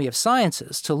Academy of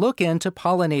Sciences to look into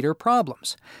pollinator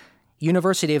problems.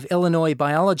 University of Illinois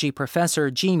biology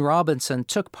professor Gene Robinson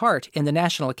took part in the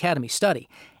National Academy study,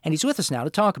 and he's with us now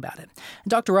to talk about it.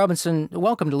 Dr. Robinson,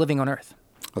 welcome to Living on Earth.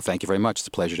 Well, thank you very much. It's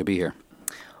a pleasure to be here.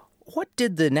 What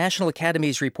did the National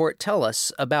Academy's report tell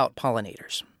us about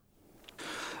pollinators?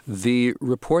 The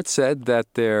report said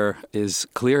that there is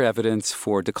clear evidence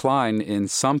for decline in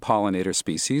some pollinator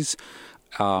species,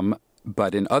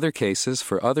 but in other cases,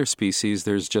 for other species,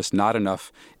 there's just not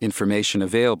enough information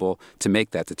available to make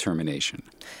that determination.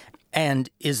 And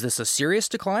is this a serious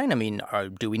decline? I mean,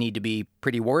 do we need to be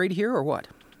pretty worried here or what?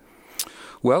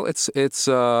 Well, it's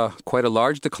quite a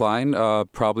large decline.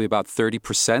 Probably about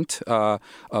 30%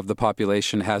 of the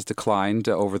population has declined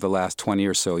over the last 20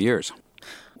 or so years.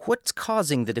 What's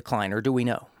causing the decline, or do we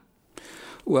know?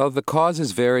 Well, the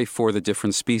causes vary for the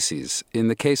different species. In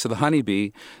the case of the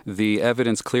honeybee, the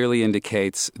evidence clearly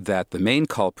indicates that the main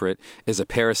culprit is a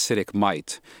parasitic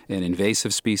mite, an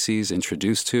invasive species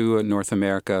introduced to North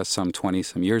America some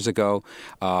 20-some years ago.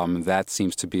 That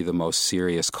seems to be the most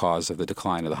serious cause of the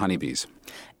decline of the honeybees.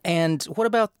 And what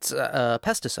about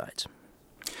pesticides?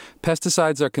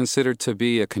 Pesticides are considered to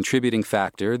be a contributing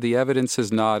factor. The evidence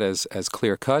is not as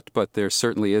clear-cut, but there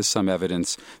certainly is some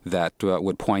evidence that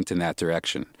would point in that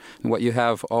direction. And what you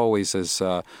have always is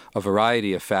a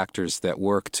variety of factors that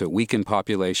work to weaken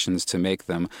populations, to make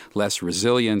them less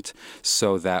resilient,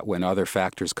 so that when other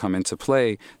factors come into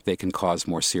play, they can cause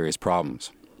more serious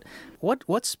problems.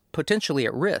 What's potentially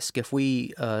at risk if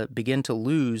we begin to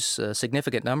lose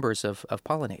significant numbers of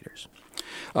pollinators?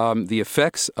 The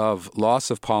effects of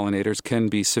loss of pollinators can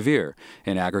be severe.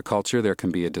 In agriculture, there can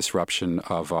be a disruption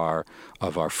of our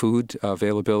food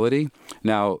availability.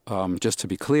 Now, just to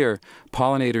be clear,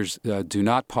 pollinators do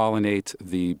not pollinate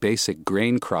the basic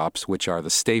grain crops, which are the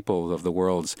staple of the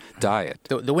world's diet.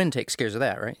 The wind takes care of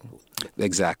that, right?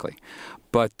 Exactly.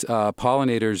 But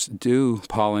pollinators do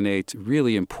pollinate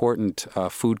really important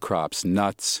food crops,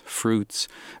 nuts, fruits,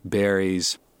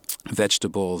 berries,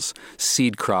 vegetables,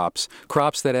 seed crops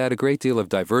that add a great deal of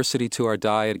diversity to our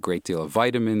diet, a great deal of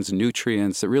vitamins,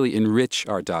 nutrients that really enrich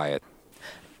our diet.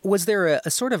 Was there a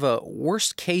sort of a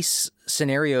worst-case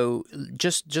scenario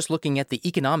just looking at the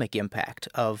economic impact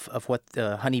of what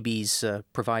honeybees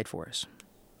provide for us?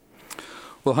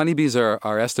 Well, honeybees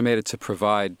are estimated to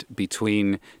provide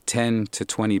between $10 to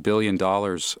 $20 billion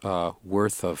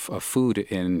worth of food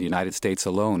in the United States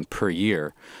alone per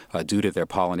year due to their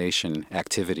pollination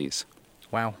activities.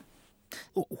 Wow.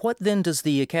 What then does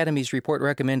the Academy's report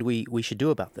recommend we should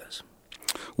do about this?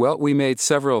 Well, we made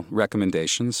several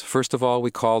recommendations. First of all,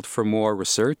 we called for more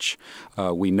research.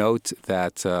 We note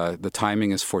that the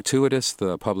timing is fortuitous.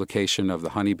 The publication of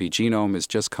the honeybee genome is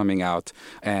just coming out,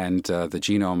 and the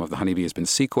genome of the honeybee has been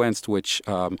sequenced, which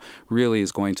really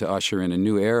is going to usher in a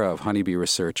new era of honeybee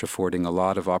research, affording a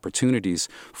lot of opportunities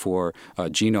for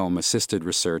genome-assisted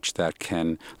research that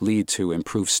can lead to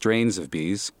improved strains of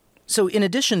bees. So in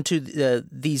addition to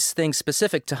these things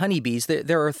specific to honeybees,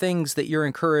 there are things that you're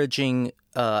encouraging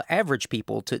average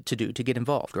people to do, to get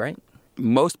involved, right?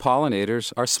 Most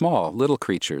pollinators are small, little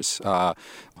creatures,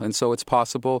 and so it's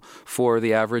possible for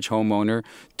the average homeowner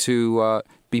to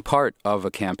be part of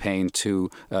a campaign to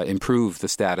improve the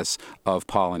status of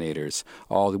pollinators.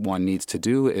 All one needs to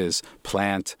do is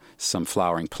plant some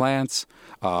flowering plants,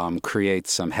 create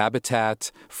some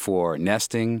habitat for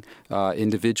nesting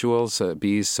individuals,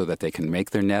 bees, so that they can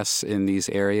make their nests in these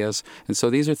areas. And so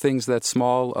these are things that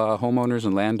small homeowners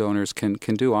and landowners can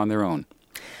do on their own.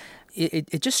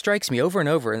 It just strikes me over and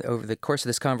over the course of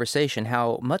this conversation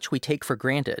how much we take for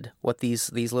granted what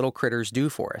these little critters do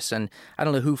for us. And I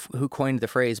don't know who coined the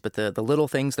phrase, but the little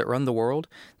things that run the world,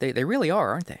 they really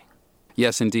are, aren't they?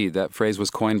 Yes, indeed. That phrase was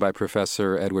coined by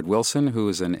Professor Edward Wilson, who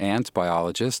is an ant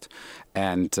biologist,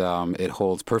 and it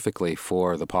holds perfectly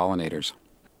for the pollinators.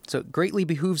 So it greatly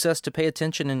behooves us to pay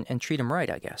attention and treat them right,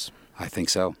 I guess. I think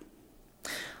so.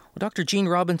 Well, Dr. Gene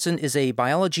Robinson is a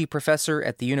biology professor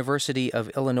at the University of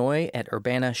Illinois at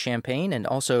Urbana-Champaign and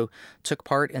also took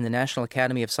part in the National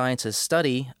Academy of Sciences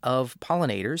study of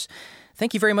pollinators.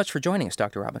 Thank you very much for joining us,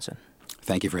 Dr. Robinson.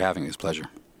 Thank you for having me. It's a pleasure.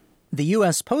 The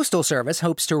U.S. Postal Service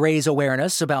hopes to raise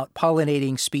awareness about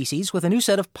pollinating species with a new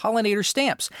set of pollinator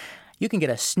stamps. You can get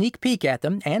a sneak peek at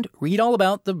them and read all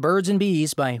about the birds and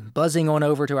bees by buzzing on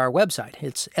over to our website.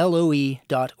 It's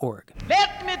LOE.org.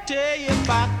 Let me tell you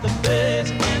about the birds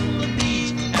and the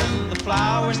bees and the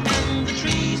flowers and the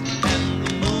trees and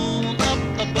the moon up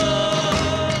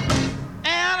above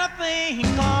and a thing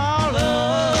called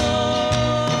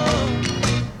love.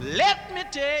 Let me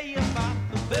tell you about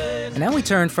the birds. And now we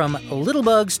turn from little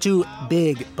bugs to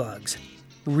big bugs.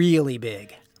 Really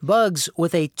big. Bugs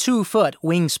with a 2-foot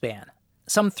wingspan.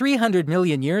 Some 300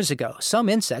 million years ago, some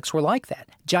insects were like that,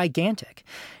 gigantic.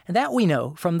 And that we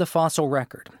know from the fossil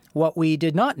record. What we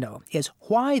did not know is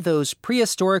why those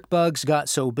prehistoric bugs got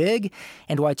so big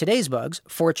and why today's bugs,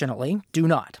 fortunately, do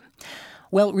not.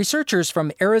 Well, researchers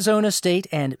from Arizona State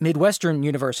and Midwestern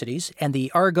universities and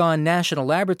the Argonne National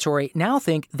Laboratory now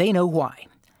think they know why.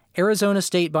 Arizona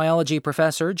State biology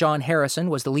professor John Harrison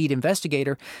was the lead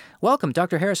investigator. Welcome,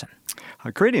 Dr. Harrison.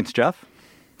 Greetings, Jeff.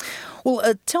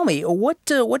 Well, tell me, what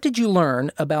did you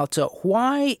learn about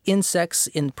why insects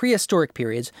in prehistoric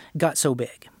periods got so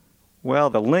big? Well,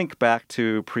 the link back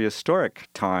to prehistoric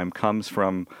time comes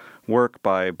from work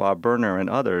by Bob Berner and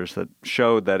others that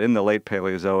showed that in the late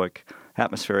Paleozoic,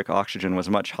 atmospheric oxygen was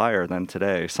much higher than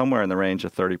today, somewhere in the range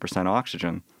of 30%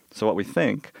 oxygen. So what we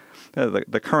think,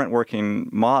 the current working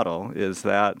model is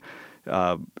that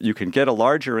you can get a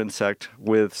larger insect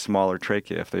with smaller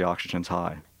trachea if the oxygen's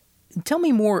high. Tell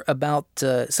me more about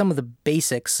some of the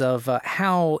basics of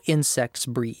how insects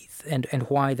breathe and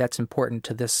why that's important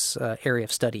to this area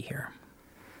of study here.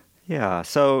 Yeah,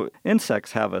 so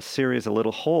insects have a series of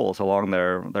little holes along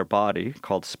their body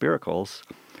called spiracles,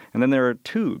 and then there are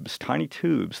tubes, tiny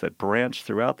tubes that branch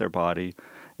throughout their body,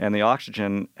 and the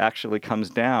oxygen actually comes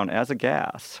down as a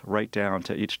gas right down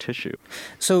to each tissue.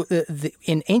 So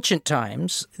in ancient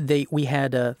times, we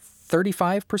had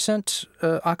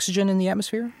 35% oxygen in the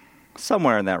atmosphere?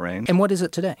 Somewhere in that range. And what is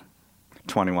it today?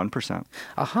 21%.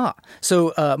 Aha.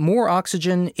 So more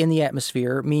oxygen in the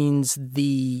atmosphere means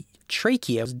the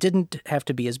trachea didn't have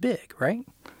to be as big, right?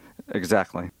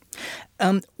 Exactly.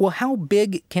 Well, how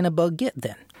big can a bug get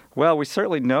then? Well, we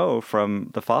certainly know from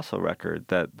the fossil record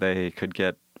that they could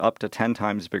get up to 10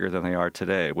 times bigger than they are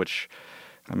today, which,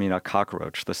 I mean, a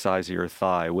cockroach the size of your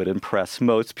thigh would impress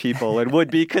most people and would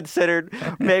be considered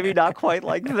maybe not quite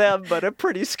like them, but a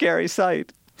pretty scary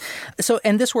sight. So,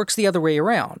 and this works the other way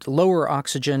around. Lower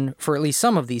oxygen for at least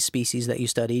some of these species that you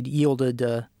studied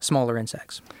yielded smaller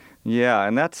insects. Yeah,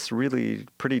 and that's really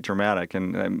pretty dramatic.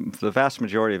 And the vast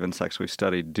majority of insects we've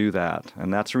studied do that.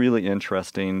 And that's really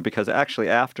interesting because actually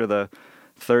after the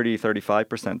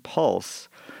 30-35% pulse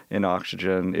in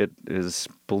oxygen, it is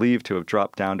believed to have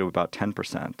dropped down to about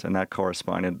 10%. And that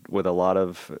corresponded with a lot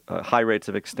of high rates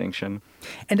of extinction.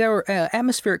 And our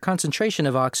atmospheric concentration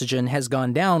of oxygen has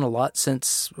gone down a lot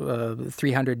since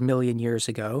 300 million years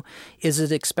ago. Is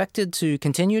it expected to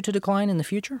continue to decline in the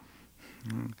future?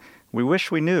 We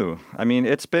wish we knew. I mean,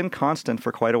 it's been constant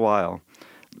for quite a while.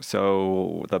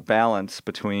 So the balance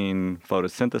between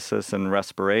photosynthesis and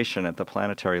respiration at the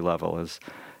planetary level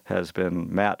has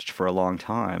been matched for a long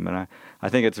time. And I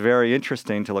think it's very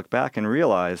interesting to look back and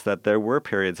realize that there were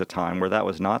periods of time where that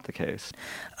was not the case.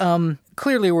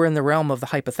 Clearly, we're in the realm of the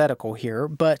hypothetical here,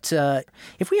 but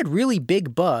if we had really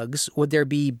big bugs, would there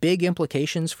be big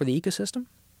implications for the ecosystem?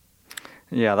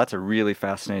 Yeah, that's a really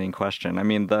fascinating question. I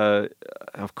mean,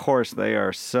 of course, they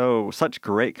are such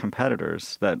great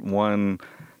competitors that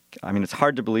it's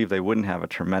hard to believe they wouldn't have a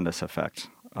tremendous effect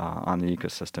on the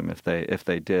ecosystem if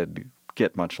they did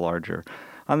get much larger.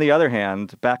 On the other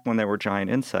hand, back when there were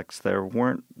giant insects, there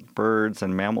weren't birds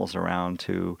and mammals around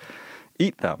to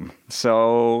eat them.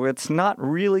 So it's not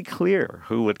really clear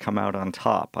who would come out on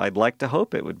top. I'd like to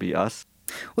hope it would be us.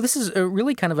 Well, this is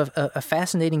really kind of a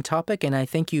fascinating topic, and I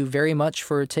thank you very much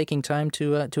for taking time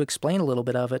to explain a little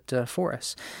bit of it for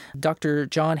us. Dr.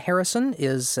 John Harrison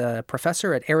is a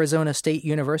professor at Arizona State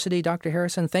University. Dr.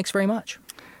 Harrison, thanks very much.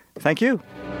 Thank you.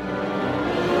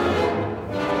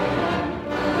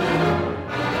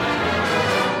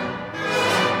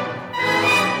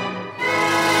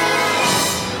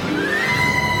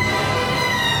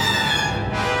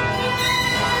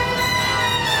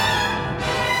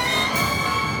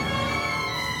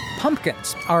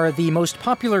 Pumpkins are the most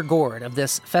popular gourd of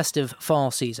this festive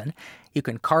fall season. You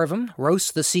can carve them,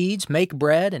 roast the seeds, make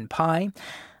bread and pie.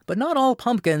 But not all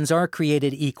pumpkins are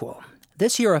created equal.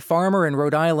 This year, a farmer in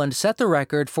Rhode Island set the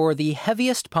record for the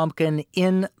heaviest pumpkin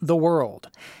in the world.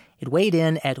 It weighed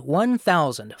in at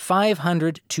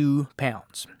 1,502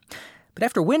 pounds. But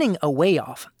after winning a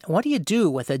weigh-off, what do you do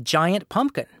with a giant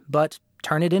pumpkin but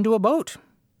turn it into a boat?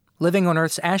 Living on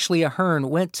Earth's Ashley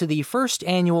Ahern went to the first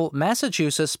annual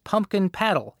Massachusetts Pumpkin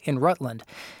Paddle in Rutland,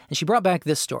 and she brought back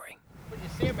this story.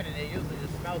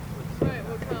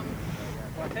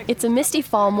 It's a misty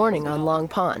fall morning on Long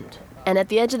Pond, and at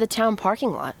the edge of the town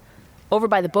parking lot, over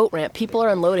by the boat ramp, people are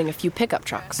unloading a few pickup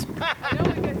trucks.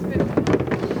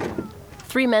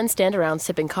 3 men stand around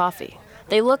sipping coffee.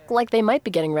 They look like they might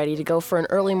be getting ready to go for an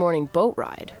early morning boat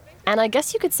ride. And I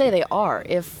guess you could say they are,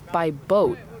 if by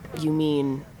boat you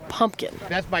mean pumpkin.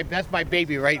 That's my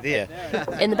baby right there.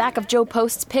 In the back of Joe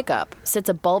Post's pickup sits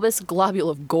a bulbous globule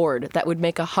of gourd that would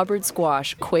make a Hubbard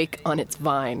squash quake on its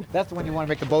vine. That's the one you want to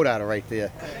make a boat out of right there.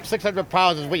 600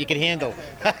 pounds is what you can handle.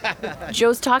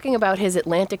 Joe's talking about his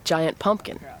Atlantic giant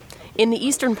pumpkin. In the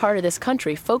eastern part of this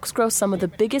country, folks grow some of the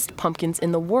biggest pumpkins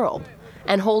in the world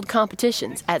and hold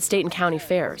competitions at state and county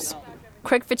fairs.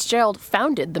 Craig Fitzgerald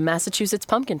founded the Massachusetts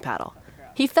Pumpkin Paddle.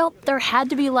 He felt there had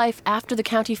to be life after the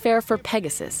county fair for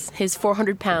Pegasus, his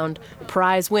 400-pound,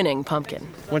 prize-winning pumpkin.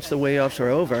 Once the weigh-offs are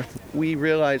over, we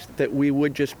realized that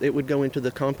it would go into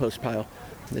the compost pile.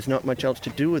 There's not much else to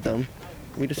do with them.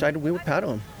 We decided we would paddle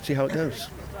them, see how it goes.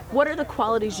 What are the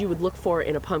qualities you would look for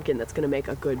in a pumpkin that's going to make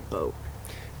a good boat?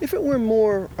 If it were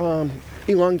more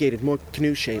elongated, more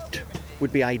canoe-shaped,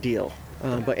 would be ideal.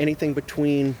 But anything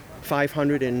between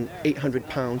 500 and 800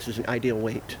 pounds is an ideal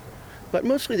weight. But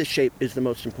mostly the shape is the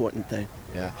most important thing.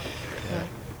 Yeah.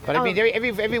 But I mean,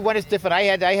 every one is different. I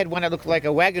had one that looked like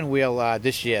a wagon wheel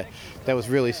this year. That was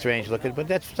really strange looking.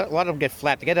 But a lot of them get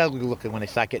flat. They get ugly looking when they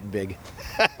start getting big.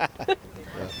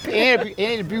 It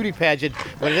ain't a beauty pageant,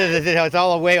 but it's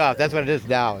all a way off. That's what it is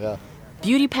now. Yeah.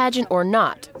 Beauty pageant or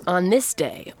not, on this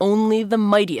day, only the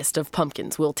mightiest of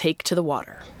pumpkins will take to the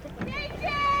water.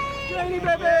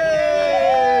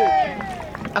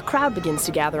 A crowd begins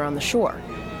to gather on the shore.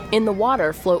 In the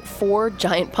water float 4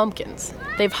 giant pumpkins.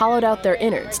 They've hollowed out their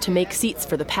innards to make seats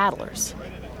for the paddlers.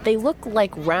 They look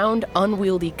like round,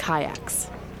 unwieldy kayaks.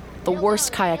 The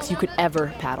worst kayaks you could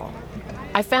ever paddle.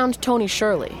 I found Tony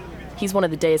Shirley. He's one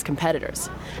of the day's competitors,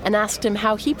 and asked him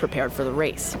how he prepared for the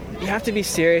race. You have to be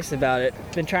serious about it.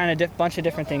 Been trying a bunch of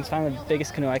different things, found the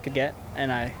biggest canoe I could get,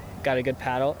 and I got a good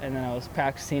paddle, and then I was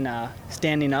practicing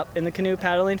standing up in the canoe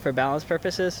paddling for balance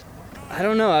purposes. I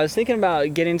don't know, I was thinking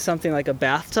about getting something like a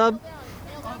bathtub,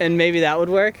 and maybe that would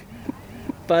work,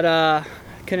 but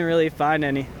couldn't really find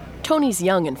any. Tony's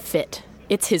young and fit.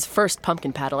 It's his first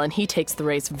pumpkin paddle, and he takes the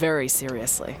race very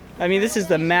seriously. I mean, this is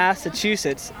the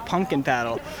Massachusetts pumpkin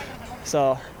paddle.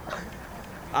 So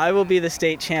I will be the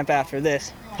state champ after this,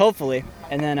 hopefully.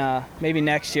 And then maybe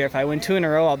next year, if I win 2 in a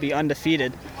row, I'll be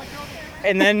undefeated.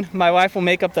 And then my wife will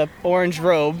make up the orange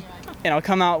robe, and I'll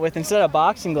come out with, instead of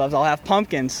boxing gloves, I'll have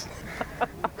pumpkins.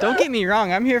 Don't get me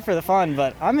wrong, I'm here for the fun,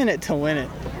 but I'm in it to win it.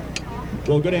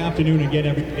 Well, good afternoon again,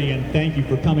 everybody, and thank you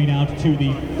for coming out to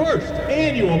the first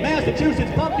annual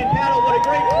Massachusetts Pumpkin Paddle. What a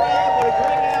great crowd, what a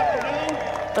great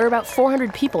afternoon. There are about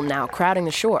 400 people now crowding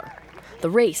the shore. The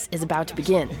race is about to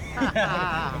begin.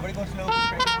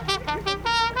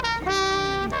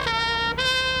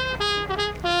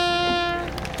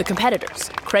 The competitors,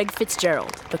 Craig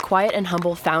Fitzgerald, the quiet and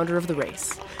humble founder of the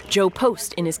race, Joe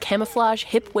Post in his camouflage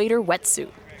hip-wader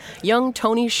wetsuit, young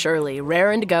Tony Shirley,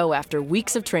 raring to go after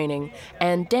weeks of training,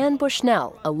 and Dan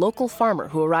Bushnell, a local farmer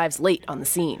who arrives late on the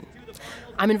scene.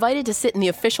 I'm invited to sit in the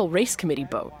official race committee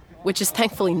boat, which is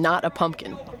thankfully not a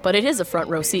pumpkin, but it is a front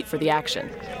row seat for the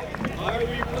action. Are we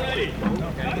ready?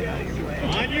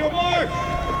 On your mark.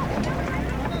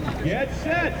 Get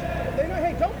set.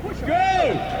 Hey, don't push go.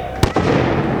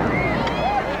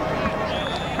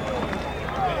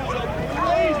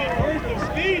 Crazy burst of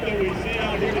speed that we see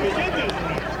out here to begin this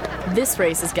race. This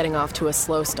race is getting off to a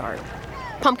slow start.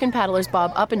 Pumpkin paddlers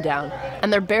bob up and down,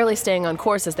 and they're barely staying on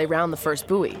course as they round the first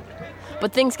buoy.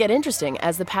 But things get interesting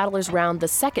as the paddlers round the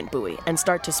second buoy and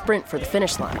start to sprint for the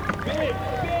finish line.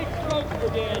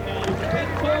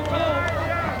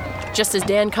 Just as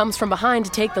Dan comes from behind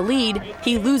to take the lead,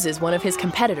 he loses one of his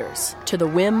competitors to the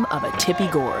whim of a tippy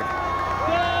gourd.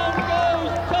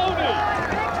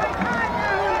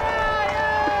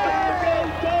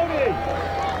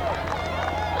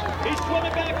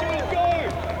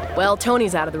 Well,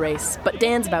 Tony's out of the race, but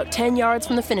Dan's about 10 yards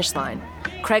from the finish line.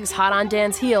 Craig's hot on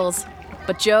Dan's heels,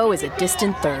 but Joe is a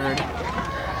distant third.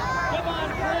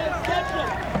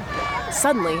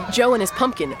 Suddenly, Joe and his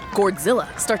pumpkin,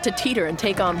 Gourdzilla, start to teeter and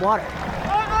take on water.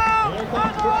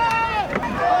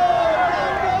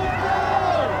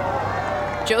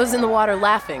 Joe's in the water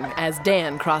laughing as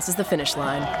Dan crosses the finish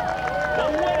line.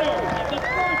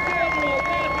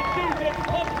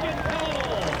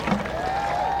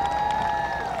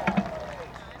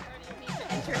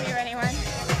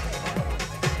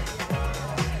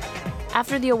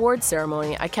 After the awards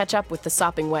ceremony, I catch up with the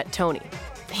sopping wet Tony.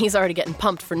 He's already getting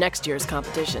pumped for next year's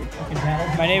competition.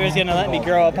 My neighbor's going to let me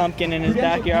grow a pumpkin in his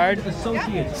backyard, so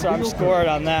I'm scored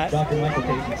on that.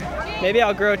 Maybe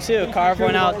I'll grow 2, carve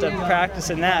one out to practice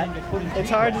in that. It's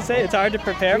hard to say. It's hard to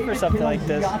prepare for something like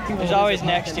this. There's always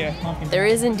next year. There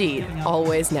is indeed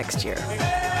always next year.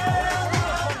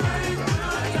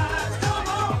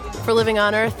 For Living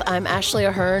on Earth, I'm Ashley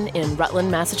Ahern in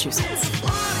Rutland, Massachusetts.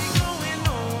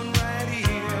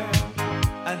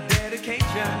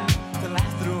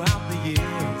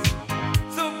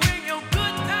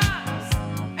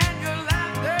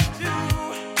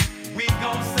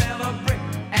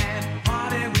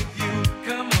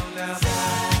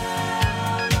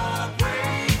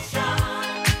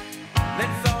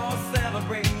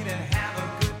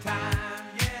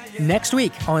 Next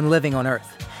week on Living on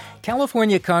Earth,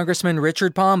 California Congressman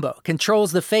Richard Pombo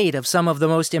controls the fate of some of the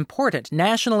most important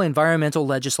national environmental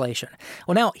legislation.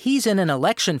 Well, now he's in an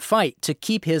election fight to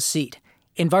keep his seat.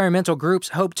 Environmental groups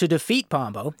hope to defeat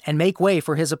Pombo and make way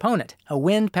for his opponent, a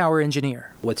wind power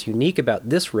engineer. What's unique about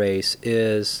this race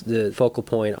is the focal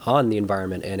point on the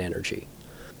environment and energy.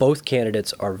 Both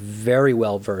candidates are very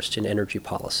well versed in energy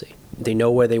policy. They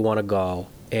know where they want to go,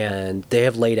 and they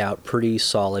have laid out pretty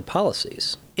solid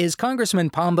policies. Is Congressman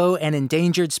Pombo an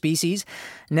endangered species?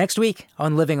 Next week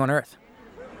on Living on Earth.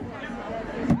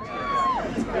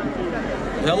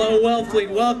 Hello,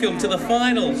 Wellfleet. Welcome to the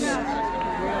finals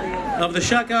of the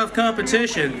Shuck-Off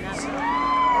competition.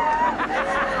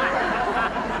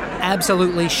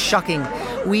 absolutely shucking.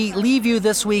 We leave you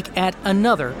this week at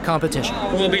another competition.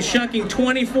 We'll be shucking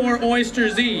 24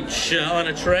 oysters each on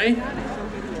a tray.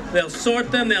 They'll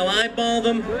sort them, they'll eyeball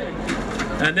them,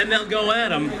 and then they'll go at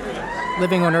them.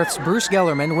 Living on Earth's Bruce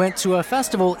Gellerman went to a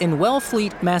festival in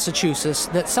Wellfleet, Massachusetts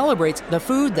that celebrates the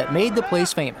food that made the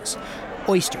place famous,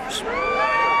 oysters.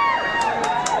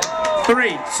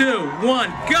 3, 2,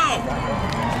 1, go!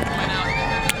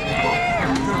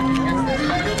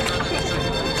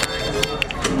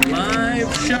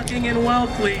 Live shucking in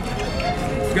Wellfleet,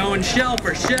 going shell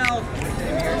for shell.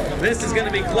 This is going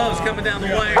to be close coming down the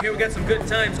wire here. We got some good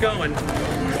times going.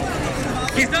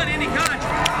 He's done it. He caught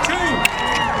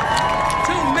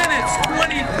 2 minutes,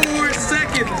 24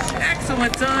 seconds.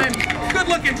 Excellent time. Good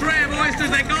looking tray of oysters.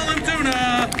 They call him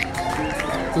tuna.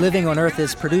 Living on Earth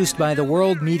is produced by the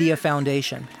World Media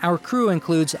Foundation. Our crew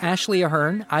includes Ashley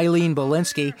Ahern, Eileen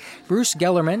Bolinsky, Bruce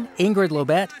Gellerman, Ingrid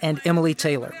Lobet, and Emily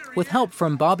Taylor, with help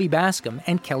from Bobby Bascom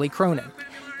and Kelly Cronin.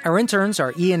 Our interns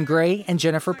are Ian Gray and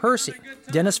Jennifer Percy.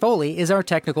 Dennis Foley is our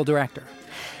technical director.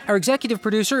 Our executive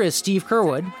producer is Steve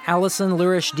Kerwood. Allison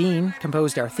Lurish-Dean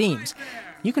composed our themes.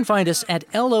 You can find us at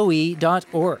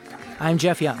loe.org. I'm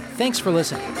Jeff Young. Thanks for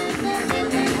listening.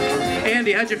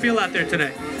 Andy, how'd you feel out there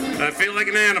today? I feel like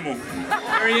an animal.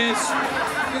 There he is.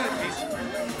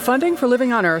 Funding for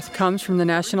Living on Earth comes from the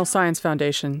National Science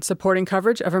Foundation, supporting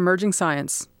coverage of emerging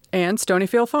science, and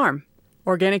Stonyfield Farm,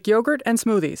 organic yogurt and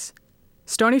smoothies.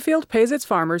 Stonyfield pays its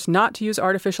farmers not to use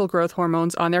artificial growth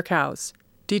hormones on their cows.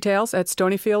 Details at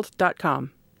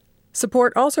stonyfield.com.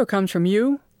 Support also comes from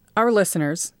you, our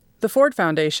listeners, the Ford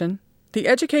Foundation, the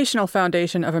Educational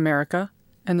Foundation of America,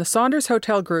 and the Saunders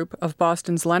Hotel Group of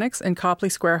Boston's Lenox and Copley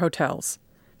Square hotels,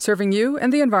 serving you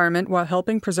and the environment while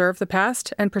helping preserve the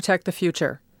past and protect the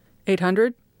future.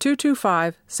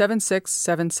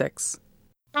 800-225-7676.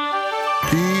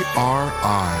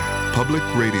 PRI, Public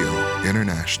Radio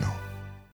International.